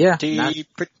 Pretty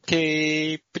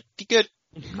good.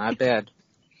 Not bad.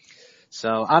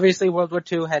 So obviously World War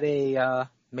II had a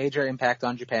major impact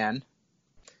on Japan.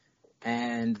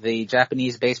 And the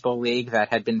Japanese Baseball League that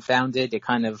had been founded, it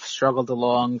kind of struggled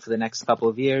along for the next couple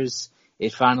of years.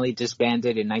 It finally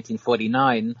disbanded in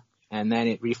 1949, and then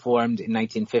it reformed in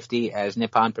 1950 as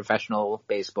Nippon Professional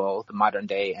Baseball, the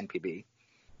modern-day NPB.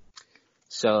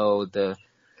 So the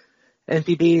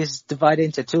NPB is divided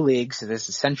into two leagues. There's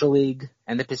the Central League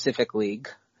and the Pacific League.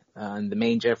 And the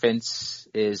main difference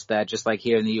is that just like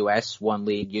here in the U.S., one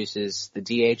league uses the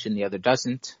DH and the other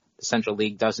doesn't. The Central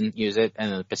League doesn't use it,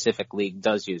 and the Pacific League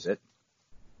does use it.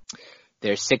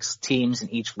 There's 6 teams in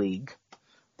each league.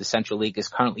 The Central League is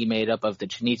currently made up of the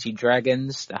Chunichi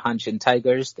Dragons, the Hanshin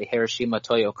Tigers, the Hiroshima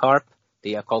Toyo Carp,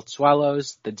 the Yakult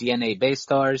Swallows, the DNA Bay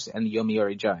Stars, and the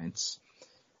Yomiuri Giants.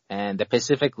 And the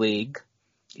Pacific League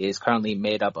is currently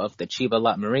made up of the Chiba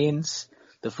Lot Marines,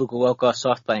 the Fukuoka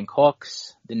SoftBank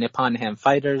Hawks, the Nippon Ham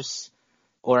Fighters,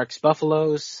 Oryx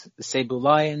Buffaloes, the Seibu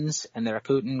Lions, and the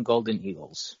Rakuten Golden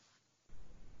Eagles.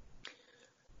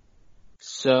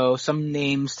 So some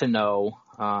names to know.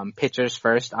 Pitchers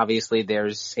first, obviously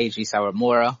there's Eiji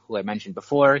Sawamura, who I mentioned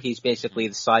before. He's basically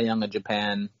the Cy Young of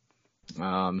Japan.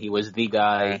 He was the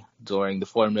guy during the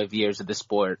formative years of the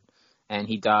sport, and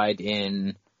he died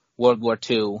in World War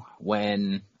II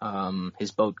when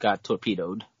his boat got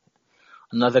torpedoed.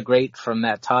 Another great from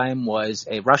that time was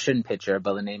a Russian pitcher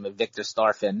by the name of Viktor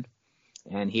Starfin,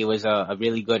 and he was a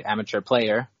really good amateur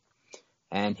player,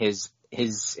 and his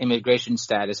immigration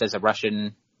status as a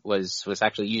Russian was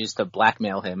actually used to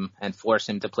blackmail him and force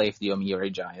him to play for the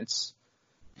Yomiuri Giants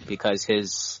because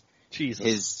his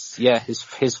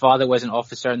father was an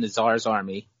officer in the Tsar's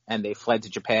army, and they fled to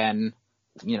Japan,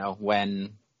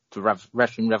 when the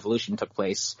Russian Revolution took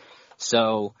place.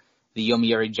 So the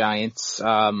Yomiuri Giants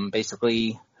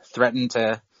basically threatened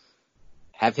to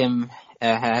have him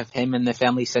and the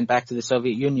family sent back to the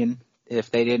Soviet Union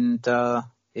if they didn't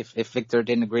if Victor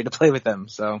didn't agree to play with them.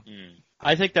 So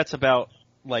I think that's about,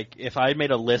 like, if I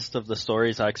made a list of the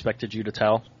stories I expected you to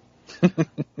tell,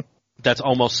 that's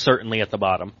almost certainly at the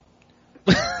bottom.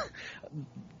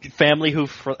 Family who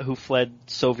fled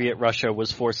Soviet Russia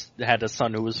had a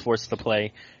son who was forced to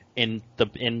play in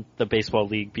the baseball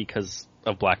league because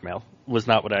of blackmail. Was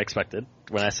not what I expected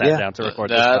when I sat down to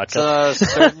record this podcast.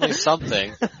 That's certainly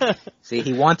something. See,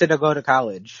 he wanted to go to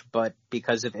college, but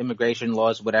because of immigration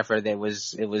laws, whatever, it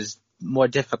was more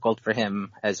difficult for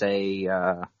him as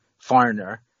a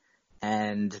foreigner.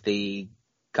 And the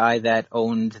guy that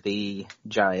owned the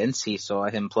Giants, he saw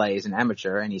him play as an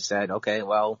amateur, and he said, okay,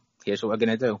 well, here's what we're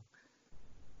going to do.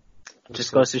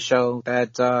 Just goes to show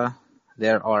that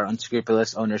there are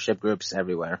unscrupulous ownership groups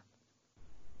everywhere.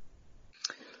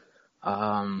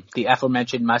 The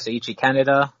aforementioned Masaichi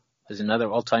Kaneda is another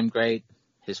all-time great.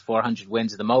 His 400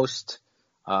 wins are the most.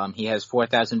 He has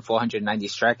 4,490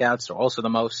 strikeouts, are also the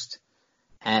most.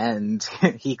 And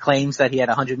he claims that he had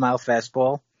a 100-mile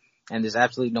fastball, and there's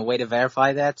absolutely no way to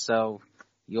verify that, so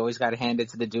you always got to hand it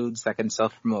to the dudes that can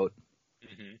self-promote.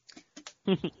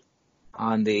 Mm-hmm.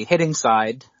 On the hitting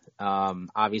side,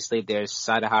 obviously there's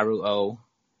Sadaharu Oh.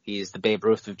 He's the Babe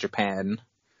Ruth of Japan.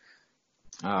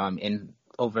 In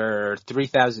over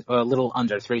 3,000, or a little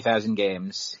under 3,000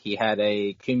 games. He had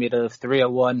a cumulative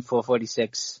 301,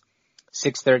 446,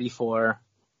 634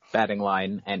 batting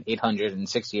line, and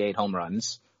 868 home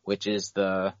runs, which is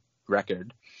the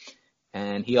record.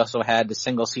 And he also had the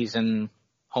single season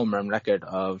home run record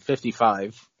of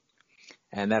 55,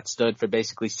 and that stood for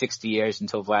basically 60 years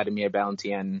until Vladimir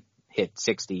Valentien hit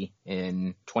 60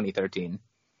 in 2013.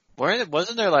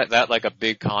 Wasn't there like a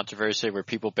big controversy where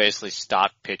people basically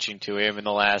stopped pitching to him in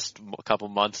the last couple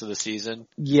months of the season?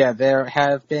 Yeah, there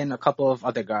have been a couple of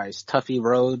other guys. Tuffy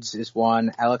Rhodes is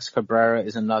one. Alex Cabrera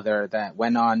is another that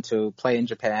went on to play in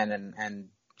Japan and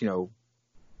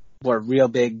were real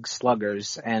big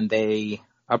sluggers, and they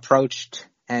approached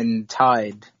and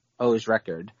tied O's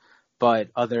record. But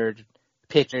other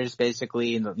pitchers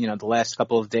basically in the last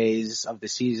couple of days of the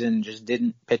season just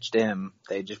didn't pitch to him.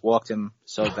 They just walked him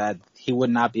so that he would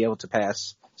not be able to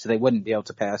pass. So they wouldn't be able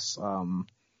to pass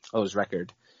O's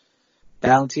record.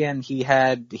 Valentien,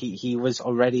 he was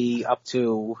already up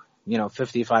to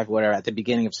 55 whatever at the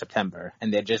beginning of September,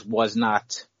 and there just was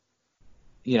not.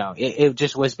 It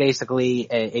just was basically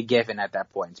a given at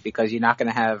that point, because you're not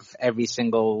going to have every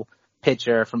single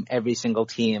pitcher from every single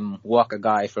team walk a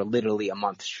guy for literally a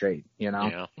month straight,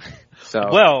 Yeah. So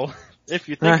well, if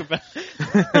you think about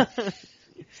it,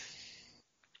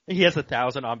 he has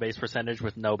 1,000 on base percentage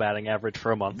with no batting average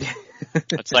for a month.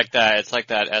 It's like that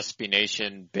SB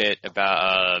Nation bit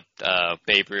about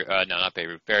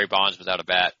Barry Bonds without a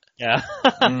bat. Yeah.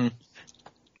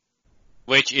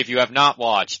 Which, if you have not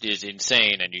watched, is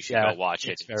insane, and you should go watch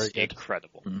it. It's very good.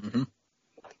 Incredible. Mm-hmm.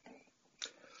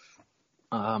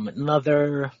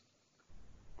 Another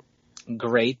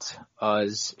great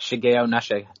is Shigeo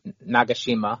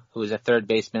Nagashima, who was a third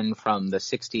baseman from the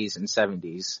 60s and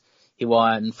 70s. He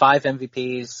won 5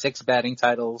 MVPs, 6 batting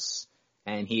titles,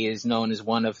 and he is known as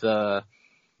one of the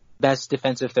best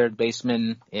defensive third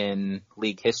basemen in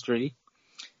league history.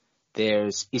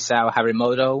 There's Isao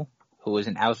Harimoto, who was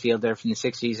an outfielder from the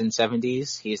 60s and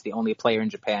 70s. He is the only player in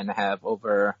Japan to have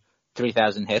over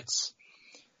 3,000 hits.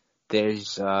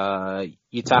 There's Yutaka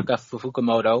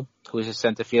Fukumoto, who is a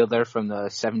center fielder from the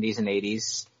 70s and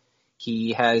 80s.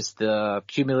 He has the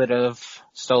cumulative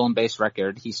stolen base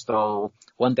record. He stole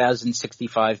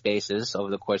 1,065 bases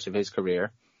over the course of his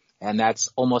career, and that's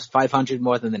almost 500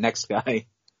 more than the next guy.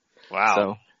 Wow.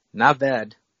 So, not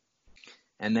bad.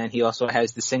 And then he also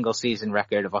has the single season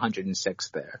record of 106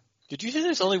 there. Did you say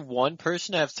there's only one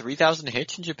person to have 3,000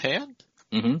 hits in Japan?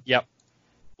 Mm-hmm. Yep.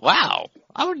 Wow.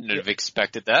 I wouldn't have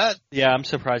expected that. Yeah, I'm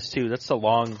surprised too.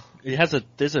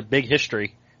 There's a big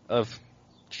history of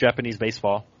Japanese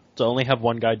baseball. To only have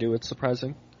one guy do it's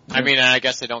surprising. I mean, I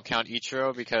guess they don't count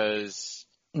Ichiro because...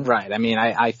 Right. I mean,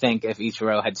 I think if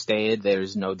Ichiro had stayed,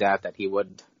 there's no doubt that he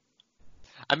would.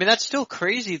 I mean, that's still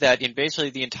crazy that in basically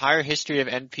the entire history of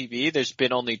NPB, there's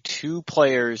been only 2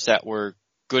 players that were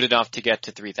good enough to get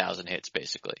to 3,000 hits,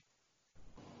 basically.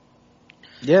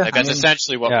 Yeah. That's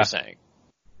essentially what we're saying.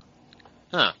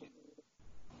 Huh.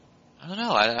 I don't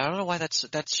know. I don't know why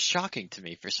that's shocking to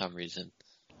me for some reason.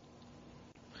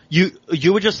 You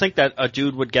would just think that a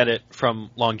dude would get it from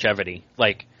longevity.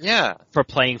 Like, yeah, for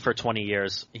playing for 20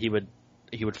 years, he would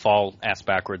fall ass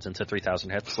backwards into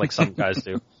 3,000 hits like some guys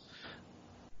do.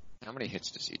 How many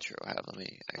hits does Ichiro have? Let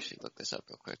me actually look this up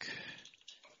real quick.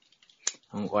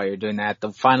 While you're doing that,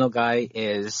 the final guy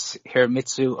is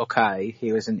Hiromitsu Okai.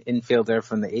 He was an infielder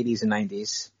from the 80s and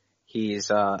 90s. He's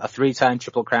a 3-time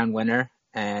Triple Crown winner,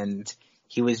 and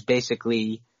he was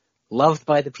basically loved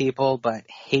by the people, but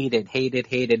hated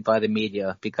by the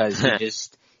media because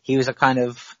he was a kind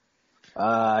of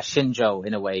Shinjo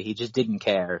in a way. He just didn't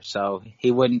care, so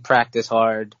he wouldn't practice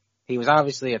hard. He was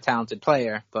obviously a talented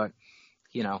player, but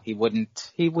he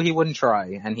wouldn't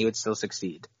try, and he would still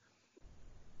succeed.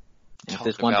 If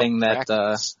there's one thing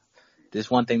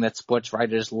that sports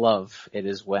writers love, it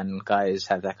is when guys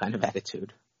have that kind of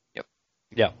attitude. Yep.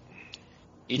 Yeah.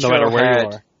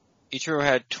 Ichiro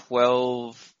had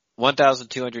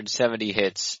 1,270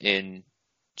 hits in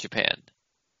Japan.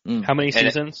 How many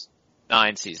seasons?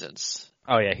 9 seasons.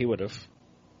 Oh yeah, he would have.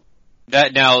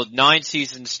 Now 9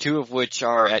 seasons, 2 of which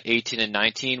are at 18 and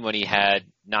 19 when he had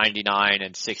 99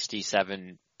 and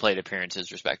 67 plate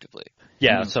appearances respectively.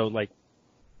 Yeah, so like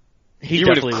he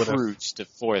would have cruised to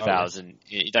 4,000. Oh,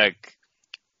 yeah. Like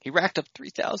he racked up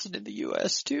 3,000 in the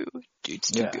U.S. too.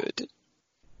 Dude's too good.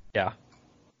 Yeah.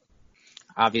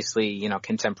 Obviously,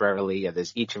 contemporarily,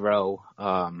 there's Ichiro,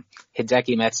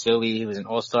 Hideki Matsui, who was an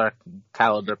all-star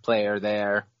caliber player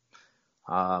there.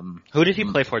 Who did he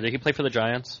play for? Did he play for the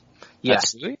Giants?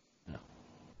 Yes.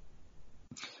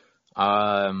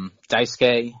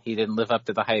 Daisuke, he didn't live up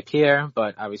to the hype here,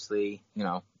 but obviously,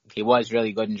 he was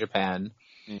really good in Japan.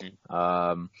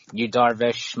 Mm-hmm. Yu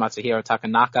Darvish, Matsuhiro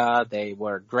Takanaka, they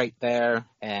were great there,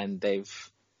 and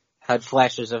they've had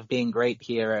flashes of being great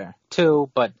here too,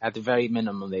 but at the very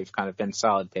minimum, they've kind of been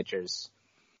solid pitchers.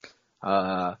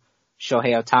 Shohei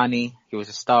Ohtani, he was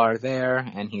a star there,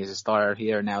 and he's a star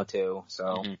here now too,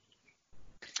 so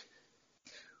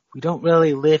we don't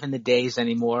really live in the days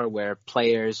anymore where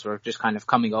players were just kind of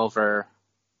coming over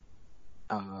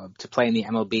to play in the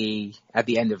MLB at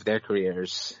the end of their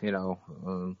careers,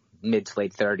 mid to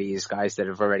late 30s, guys that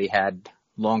have already had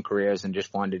long careers and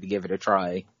just wanted to give it a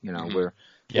try. We're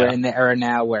in the era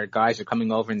now where guys are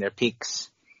coming over in their peaks.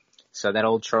 So that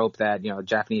old trope that,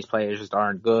 Japanese players just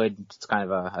aren't good, it's kind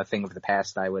of a thing of the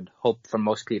past, I would hope, for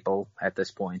most people at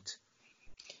this point.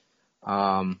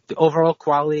 The overall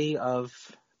quality of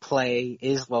play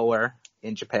is lower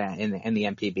in Japan, in the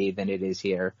MPB, than it is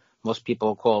here. Most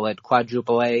people call it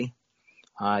quadruple A.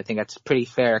 I think that's a pretty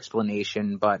fair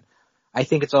explanation, but I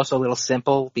think it's also a little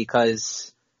simple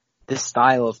because this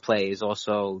style of play is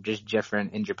also just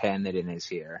different in Japan than it is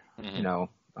here.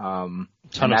 Ton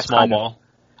of small ball.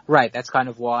 Right, that's kind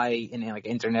of why in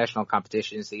international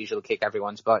competitions they usually kick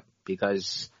everyone's butt,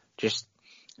 because just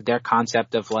their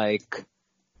concept of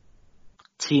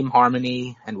team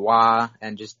harmony and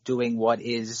and just doing what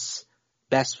is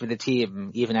best for the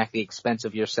team, even at the expense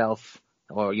of yourself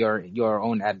or your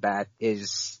own at bat,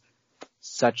 is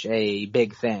such a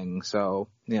big thing. So,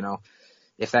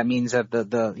 if that means that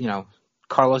the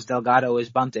Carlos Delgado is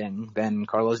bunting, then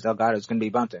Carlos Delgado is going to be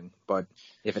bunting. But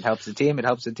if it helps the team, it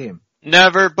helps the team.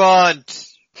 Never bunt!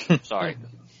 Sorry.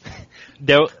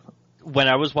 When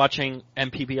I was watching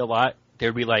MPB a lot,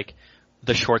 there'd be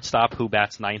the shortstop who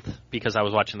bats ninth, because I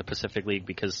was watching the Pacific League,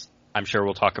 because I'm sure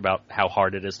we'll talk about how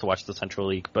hard it is to watch the Central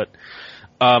League, but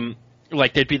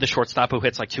there'd be the shortstop who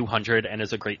hits 200 and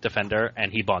is a great defender,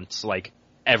 and he bunts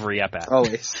every at bat.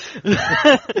 Always.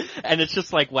 And it's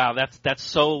just wow, that's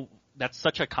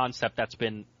such a concept that's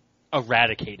been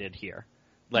eradicated here.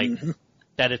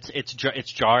 That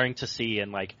it's jarring to see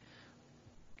in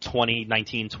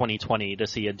 2019, 2020 to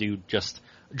see a dude just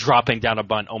dropping down a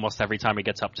bunt almost every time he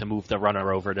gets up to move the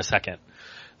runner over to second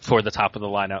for the top of the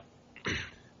lineup.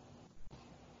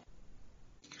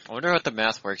 I wonder what the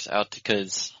math works out,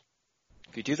 because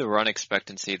if you do the run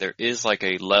expectancy, there is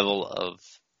a level of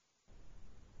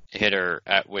hitter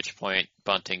at which point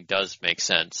bunting does make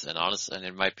sense, and honestly,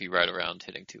 it might be right around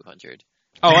hitting 200.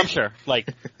 Oh, I'm sure.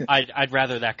 I'd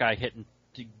rather that guy hit and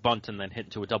bunt and then hit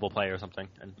into a double play or something.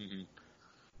 And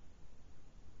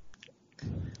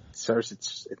it serves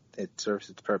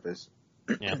its purpose.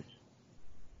 Yeah.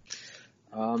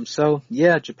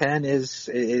 Japan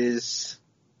is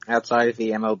outside of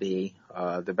the MLB,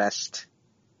 the best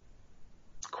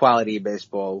quality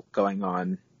baseball going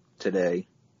on today.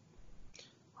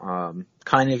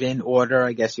 Kind of in order,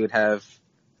 I guess you would have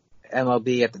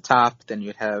MLB at the top, then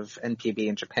you'd have NPB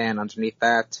in Japan underneath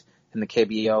that, and the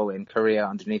KBO in Korea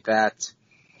underneath that,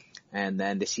 and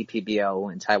then the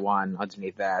CPBL in Taiwan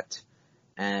underneath that.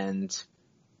 And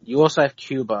you also have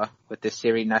Cuba with the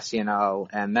Serie Nacional,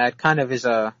 and that kind of is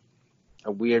a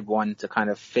weird one to kind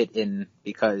of fit in,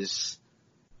 because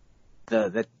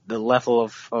the level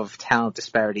of talent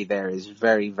disparity there is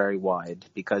very, very wide,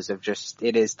 because of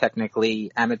it is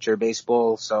technically amateur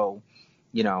baseball. So,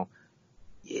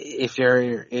 if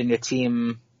you're in a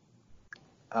team,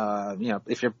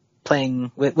 if you're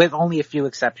playing with only a few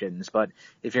exceptions, but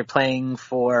if you're playing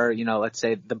for, let's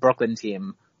say the Brooklyn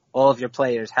team, all of your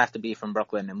players have to be from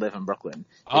Brooklyn and live in Brooklyn.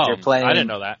 I didn't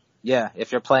know that. Yeah,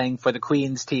 if you're playing for the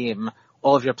Queens team,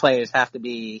 all of your players have to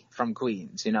be from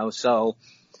Queens, so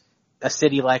a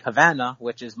city like Havana,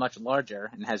 which is much larger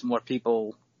and has more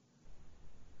people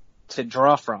to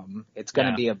draw from, it's going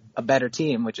to be a better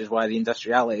team, which is why the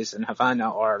Industriales in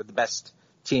Havana are the best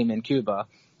team in Cuba.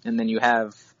 And then you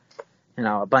have,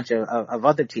 a bunch of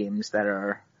other teams that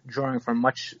are drawing from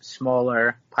much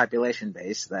smaller population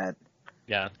base that.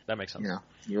 Yeah, that makes sense.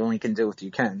 You only can do what you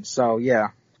can. So, yeah.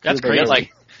 That's great.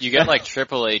 You get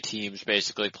AAA teams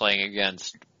basically playing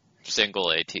against single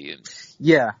A teams.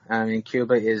 Yeah, I mean,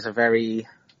 Cuba is a very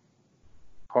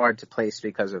hard to place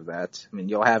because of that. I mean,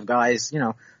 you'll have guys,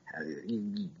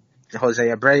 Jose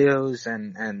Abreu's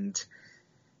and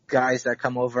guys that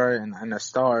come over and the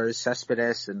stars,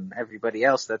 Cespedes and everybody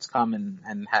else that's come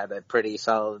and had a pretty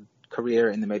solid career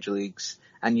in the major leagues.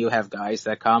 And you have guys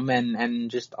that come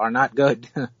and just are not good.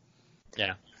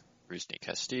 Yeah. Rusney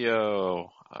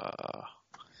Castillo,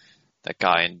 that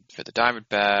guy for the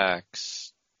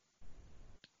Diamondbacks,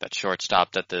 that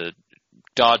shortstop that the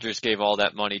Dodgers gave all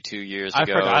that money 2 years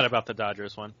ago. I forgot about the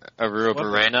Dodgers one.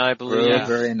 Arruabarrena, I believe.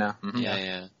 Arruabarrena. Mm-hmm.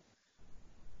 Yeah.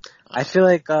 I feel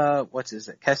like,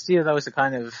 Castillo, that was a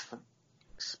kind of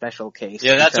special case.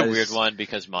 Yeah, that's a weird one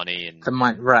because money and...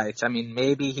 Right. I mean,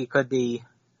 maybe he could be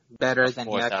better than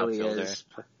he actually is.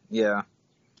 Yeah.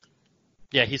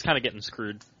 Yeah, he's kind of getting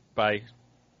screwed by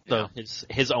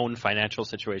his own financial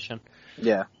situation.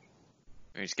 Yeah.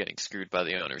 He's getting screwed by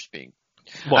the owners being...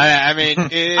 Well, I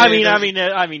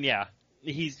mean, yeah.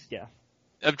 Yeah.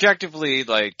 Objectively,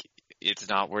 like, it's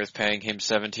not worth paying him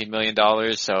 $17 million,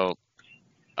 so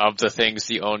of the things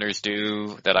the owners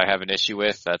do that I have an issue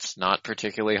with, that's not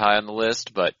particularly high on the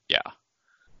list, but yeah.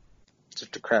 It's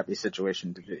just a crappy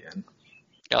situation to be in.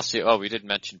 Oh, we didn't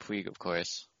mention Puig, of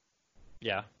course.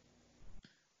 Yeah.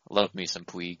 Love me some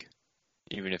Puig,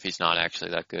 even if he's not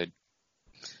actually that good.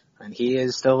 And he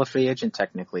is still a free agent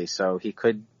technically, so he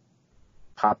could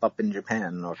pop up in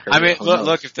Japan. Or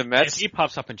look, if the Mets... If he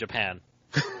pops up in Japan...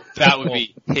 that would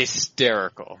be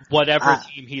hysterical. Whatever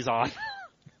team he's on.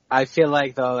 I feel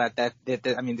like, though, that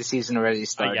the season already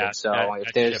started, so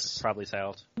if there's... probably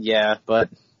sailed. Yeah, but...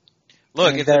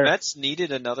 Look, if the Mets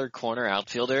needed another corner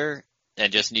outfielder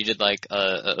and just needed, like,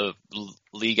 a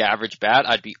league average bat,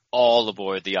 I'd be all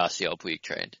aboard the Yasiel Puig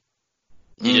train.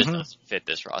 He just doesn't fit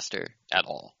this roster at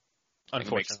all.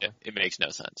 Unfortunately. It makes no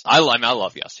sense. I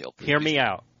love Yasiel Puig. Hear me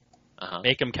out.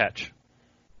 Make him catch.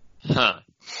 Huh.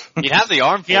 He'd have the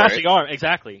arm for it. He has the arm,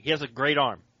 exactly. He has a great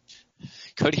arm.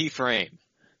 Could he frame?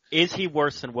 Is he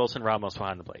worse than Wilson Ramos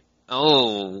behind the plate?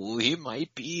 Oh, he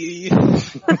might be.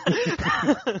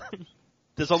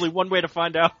 There's only one way to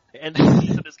find out, and the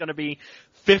season is going to be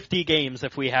 50 games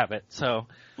if we have it. So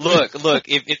Look,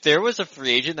 if there was a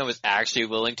free agent that was actually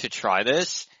willing to try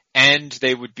this, and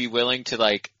they would be willing to,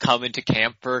 like, come into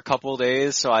camp for a couple of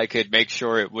days so I could make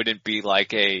sure it wouldn't be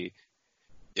like a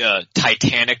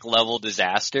Titanic-level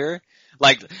disaster.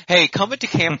 Like, hey, come into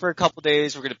camp for a couple of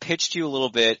days, we're going to pitch to you a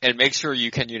little bit, and make sure you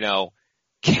can,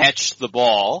 catch the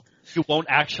ball. You won't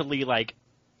actually, like,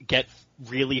 get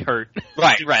really hurt.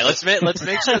 Right. Let's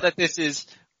make sure that this is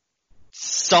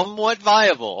somewhat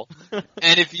viable.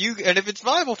 And if it's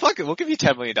viable, fuck it, we'll give you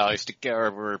 $10 million to get,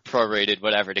 or prorated,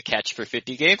 whatever, to catch for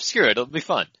 50 games. Screw it, it'll be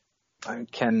fun.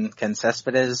 Can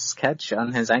Cespedes catch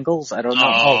on his ankles? I don't know.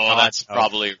 Oh, that's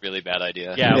probably a really bad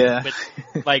idea. Yeah. But,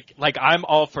 like I'm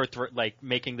all for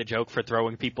making the joke for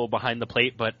throwing people behind the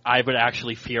plate, but I would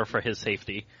actually fear for his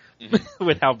safety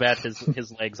with how bad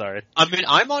his legs are. I mean,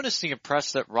 I'm honestly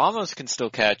impressed that Ramos can still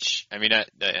catch. I mean,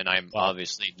 and I'm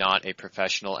obviously not a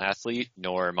professional athlete,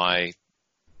 nor am I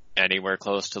anywhere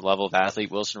close to the level of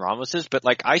athlete Wilson Ramos is, but,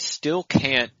 like, I still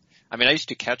can't. I mean, I used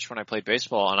to catch when I played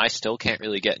baseball, and I still can't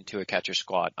really get into a catcher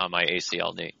squat on my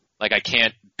ACL knee. Like, I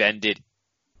can't bend it,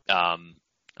 I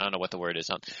don't know what the word is.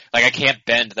 Like, I can't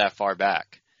bend that far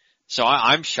back. So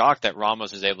I'm shocked that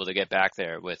Ramos is able to get back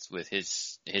there with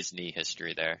his knee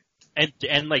history there.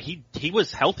 And like, he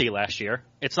was healthy last year.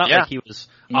 It's not like he was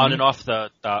on and off the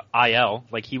IL.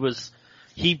 Like,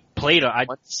 he played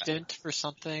one stint for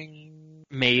something?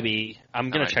 Maybe. I'm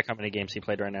gonna check how many games he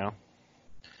played right now.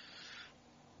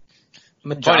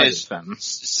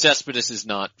 Cespedes is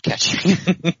not catching.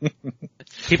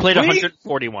 He played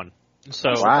 141. So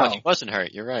he wasn't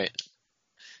hurt. You're right.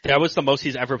 That was the most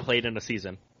he's ever played in a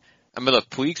season. I mean, look,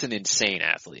 Puig's an insane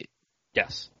athlete.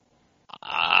 Yes.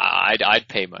 I'd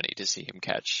pay money to see him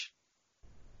catch.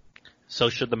 So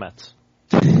should the Mets.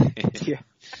 Yeah.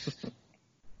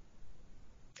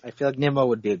 I feel like Nimmo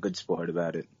would be a good sport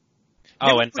about it.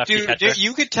 Oh, and dude,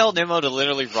 you could tell Nimmo to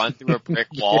literally run through a brick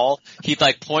wall. He'd,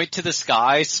 like, point to the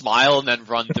sky, smile, and then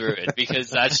run through it,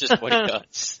 because that's just what he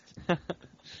does.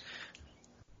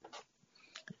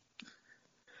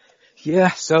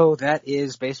 Yeah, so that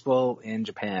is baseball in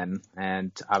Japan,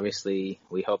 and obviously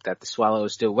we hope that the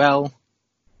Swallows do well.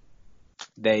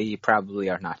 They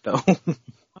probably are not, though.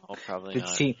 Oh, probably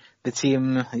not. The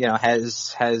team,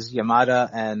 has Yamada,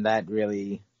 and that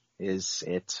really is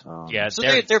it. So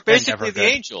they're basically the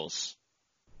Angels.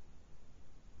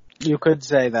 You could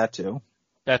say that too.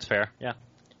 That's fair. Yeah.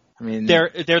 I mean, they're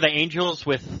the Angels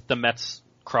with the Mets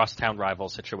crosstown rival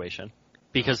situation,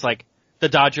 because, like, the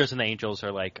Dodgers and the Angels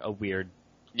are like a weird.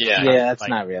 Yeah, it's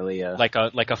not really like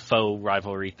a faux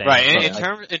rivalry thing. Right.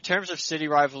 In terms of city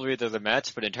rivalry, they're the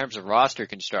Mets, but in terms of roster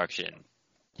construction,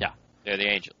 they're the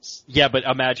Angels. Yeah, but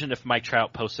imagine if Mike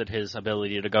Trout posted his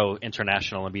ability to go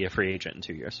international and be a free agent in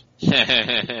 2 years.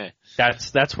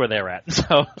 That's where they're at.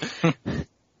 So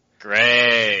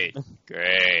great.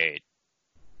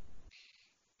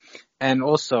 And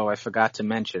also, I forgot to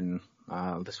mention,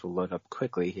 this will load up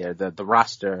quickly here, the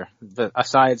roster,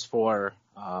 asides for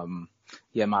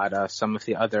Yamada, some of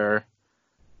the other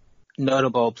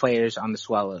notable players on the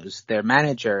Swallows. Their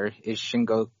manager is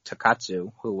Shingo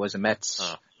Takatsu, who was a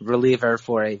Mets reliever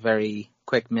for a very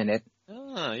quick minute.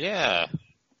 Oh, yeah.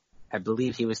 I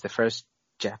believe he was the first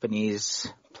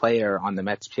Japanese player on the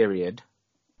Mets period.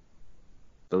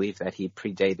 I believe that he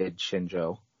predated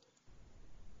Shinjo.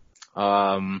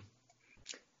 A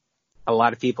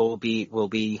lot of people will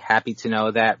be happy to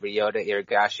know that Ryota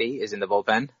Iragashi is in the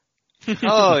bullpen.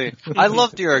 Oh, I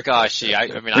loved Iragashi.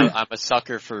 I mean, I'm a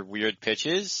sucker for weird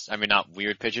pitches. I mean, not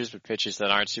weird pitches, but pitches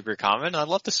that aren't super common. I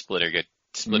love the splitter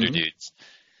dudes.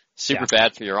 Super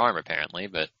bad for your arm, apparently,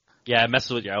 but yeah, it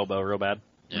messes with your elbow real bad.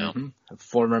 Yeah.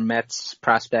 Former Mets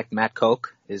prospect Matt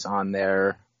Koch is on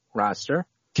their roster.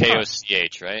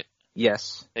 KOCH, right?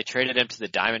 Yes. They traded him to the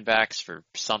Diamondbacks for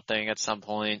something at some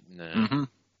point. What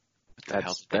the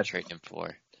hell did they trade him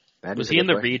for? Was he in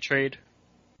the Reed trade?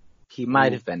 He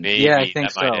might have been. Maybe, yeah, I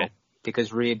think so.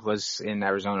 Because Reed was in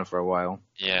Arizona for a while.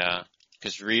 Yeah,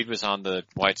 because Reed was on the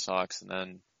White Sox, and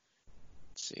then,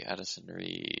 let's see, Addison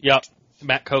Reed. Yep.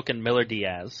 Matt Koch and Miller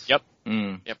Diaz. Yep.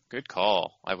 Yep, good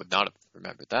call. I would not have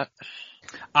remembered that.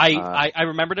 I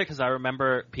remembered it because I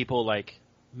remember people like,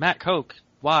 Matt Koch,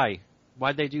 why?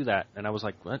 Why'd they do that? And I was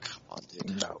like, what? Come on,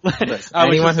 dude. No.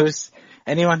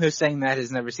 Anyone who's saying that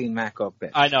has never seen Matt Koch pitch.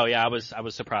 I know, yeah, I was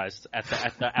surprised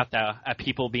at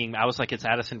people being, I was like, it's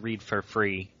Addison Reed for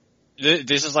free.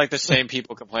 This is like the same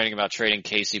people complaining about trading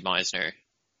Casey Meisner,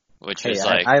 which is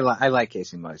like, I like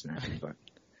Casey Meisner, but.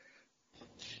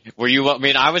 Were you? I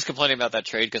mean, I was complaining about that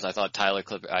trade because I thought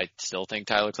I still think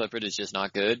Tyler Clippard is just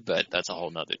not good, but that's a whole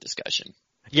nother discussion.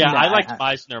 Yeah, I liked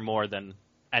Meisner more than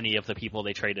any of the people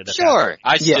they traded. Sure,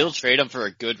 I'd still trade him for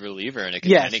a good reliever in a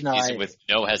contending season with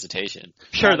no hesitation.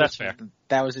 Sure, that's fair.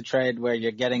 That was a trade where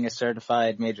you're getting a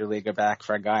certified major leaguer back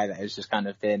for a guy that has just kind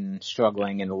of been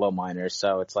struggling in the low minors,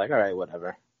 so it's like, all right,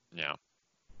 whatever. Yeah.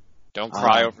 Don't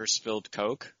cry over spilled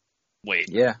Coke. Wait.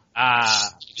 Yeah.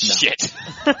 Shit.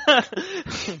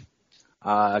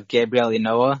 Gabriel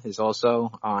Ynoa is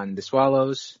also on the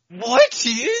Swallows. What?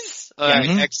 He is?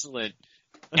 Excellent.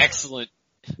 Excellent.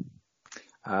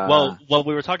 Well,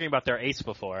 we were talking about their ace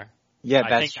before. Yeah,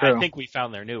 that's true. I think we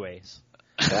found their new ace.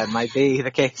 That might be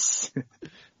the case.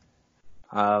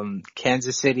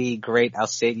 Kansas City great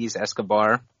Alcides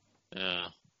Escobar.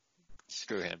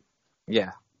 Screw him.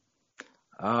 Yeah.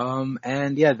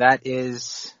 And yeah, that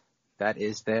is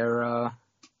their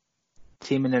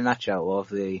team in a nutshell.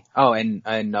 And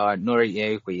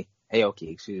Nori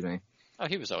Aoki, excuse me. Oh,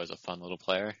 he was always a fun little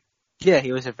player. Yeah,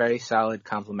 he was a very solid,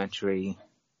 complimentary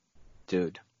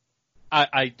dude.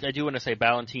 I do want to say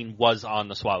Ballantine was on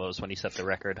the Swallows when he set the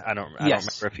record. I don't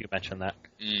remember if you mentioned that.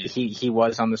 He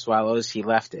was on the Swallows. He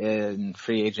left in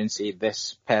free agency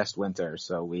this past winter,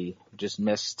 so we just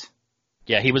missed.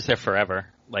 Yeah, he was there forever,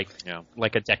 like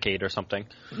a decade or something.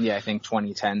 Yeah, I think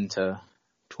 2010 to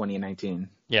 2019.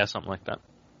 Yeah, something like that.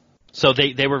 So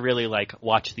they were really like,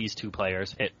 watch these two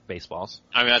players hit baseballs.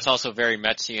 I mean, that's also very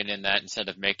Metsian in that instead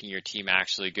of making your team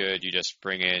actually good, you just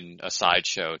bring in a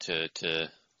sideshow to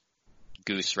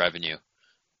goose revenue.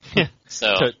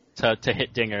 So to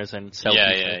hit dingers and sell. Yeah,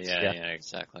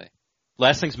 exactly.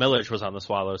 Last thing's Millage was on the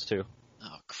Swallows too.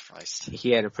 Oh Christ!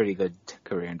 He had a pretty good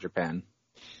career in Japan.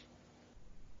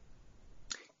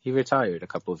 He retired a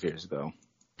couple of years ago.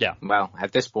 Yeah. Well,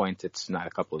 at this point, it's not a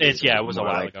couple of years ago. It was a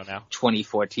while ago now.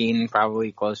 2014,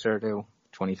 probably closer to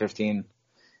 2015.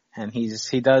 And he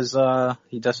does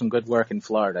some good work in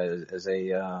Florida as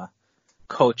a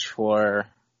coach for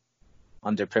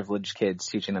underprivileged kids,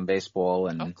 teaching them baseball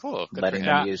and letting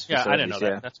them use facilities. Yeah, I didn't know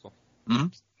that. That's cool. Mm-hmm.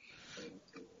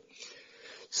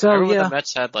 So remember when the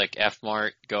Mets had like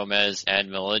F-Mart, Gomez, and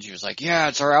Millage? He was like, "Yeah,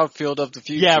 it's our outfield of the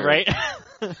future." Yeah, right.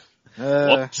 How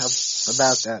about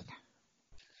that?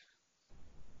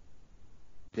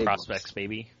 Big prospects, ones.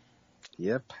 Baby.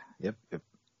 Yep.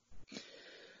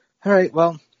 All right,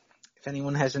 well, if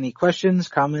anyone has any questions,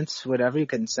 comments, whatever, you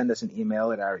can send us an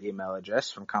email at our email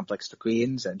address from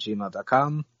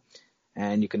complextoqueens@gmail.com.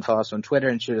 And you can follow us on Twitter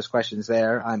and shoot us questions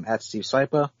there. I'm at Steve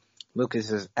Slipa.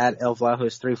 Lucas is at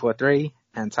Elvlahus343.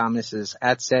 And Thomas is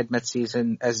at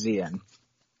SaidMetsSeasonSZN.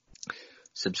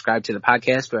 Subscribe to the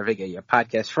podcast wherever you get your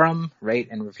podcast from. Rate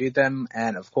and review them.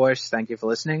 And, of course, thank you for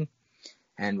listening.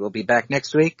 And we'll be back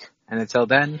next week. And until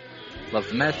then, love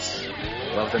the Mets.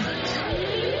 Love the Mets.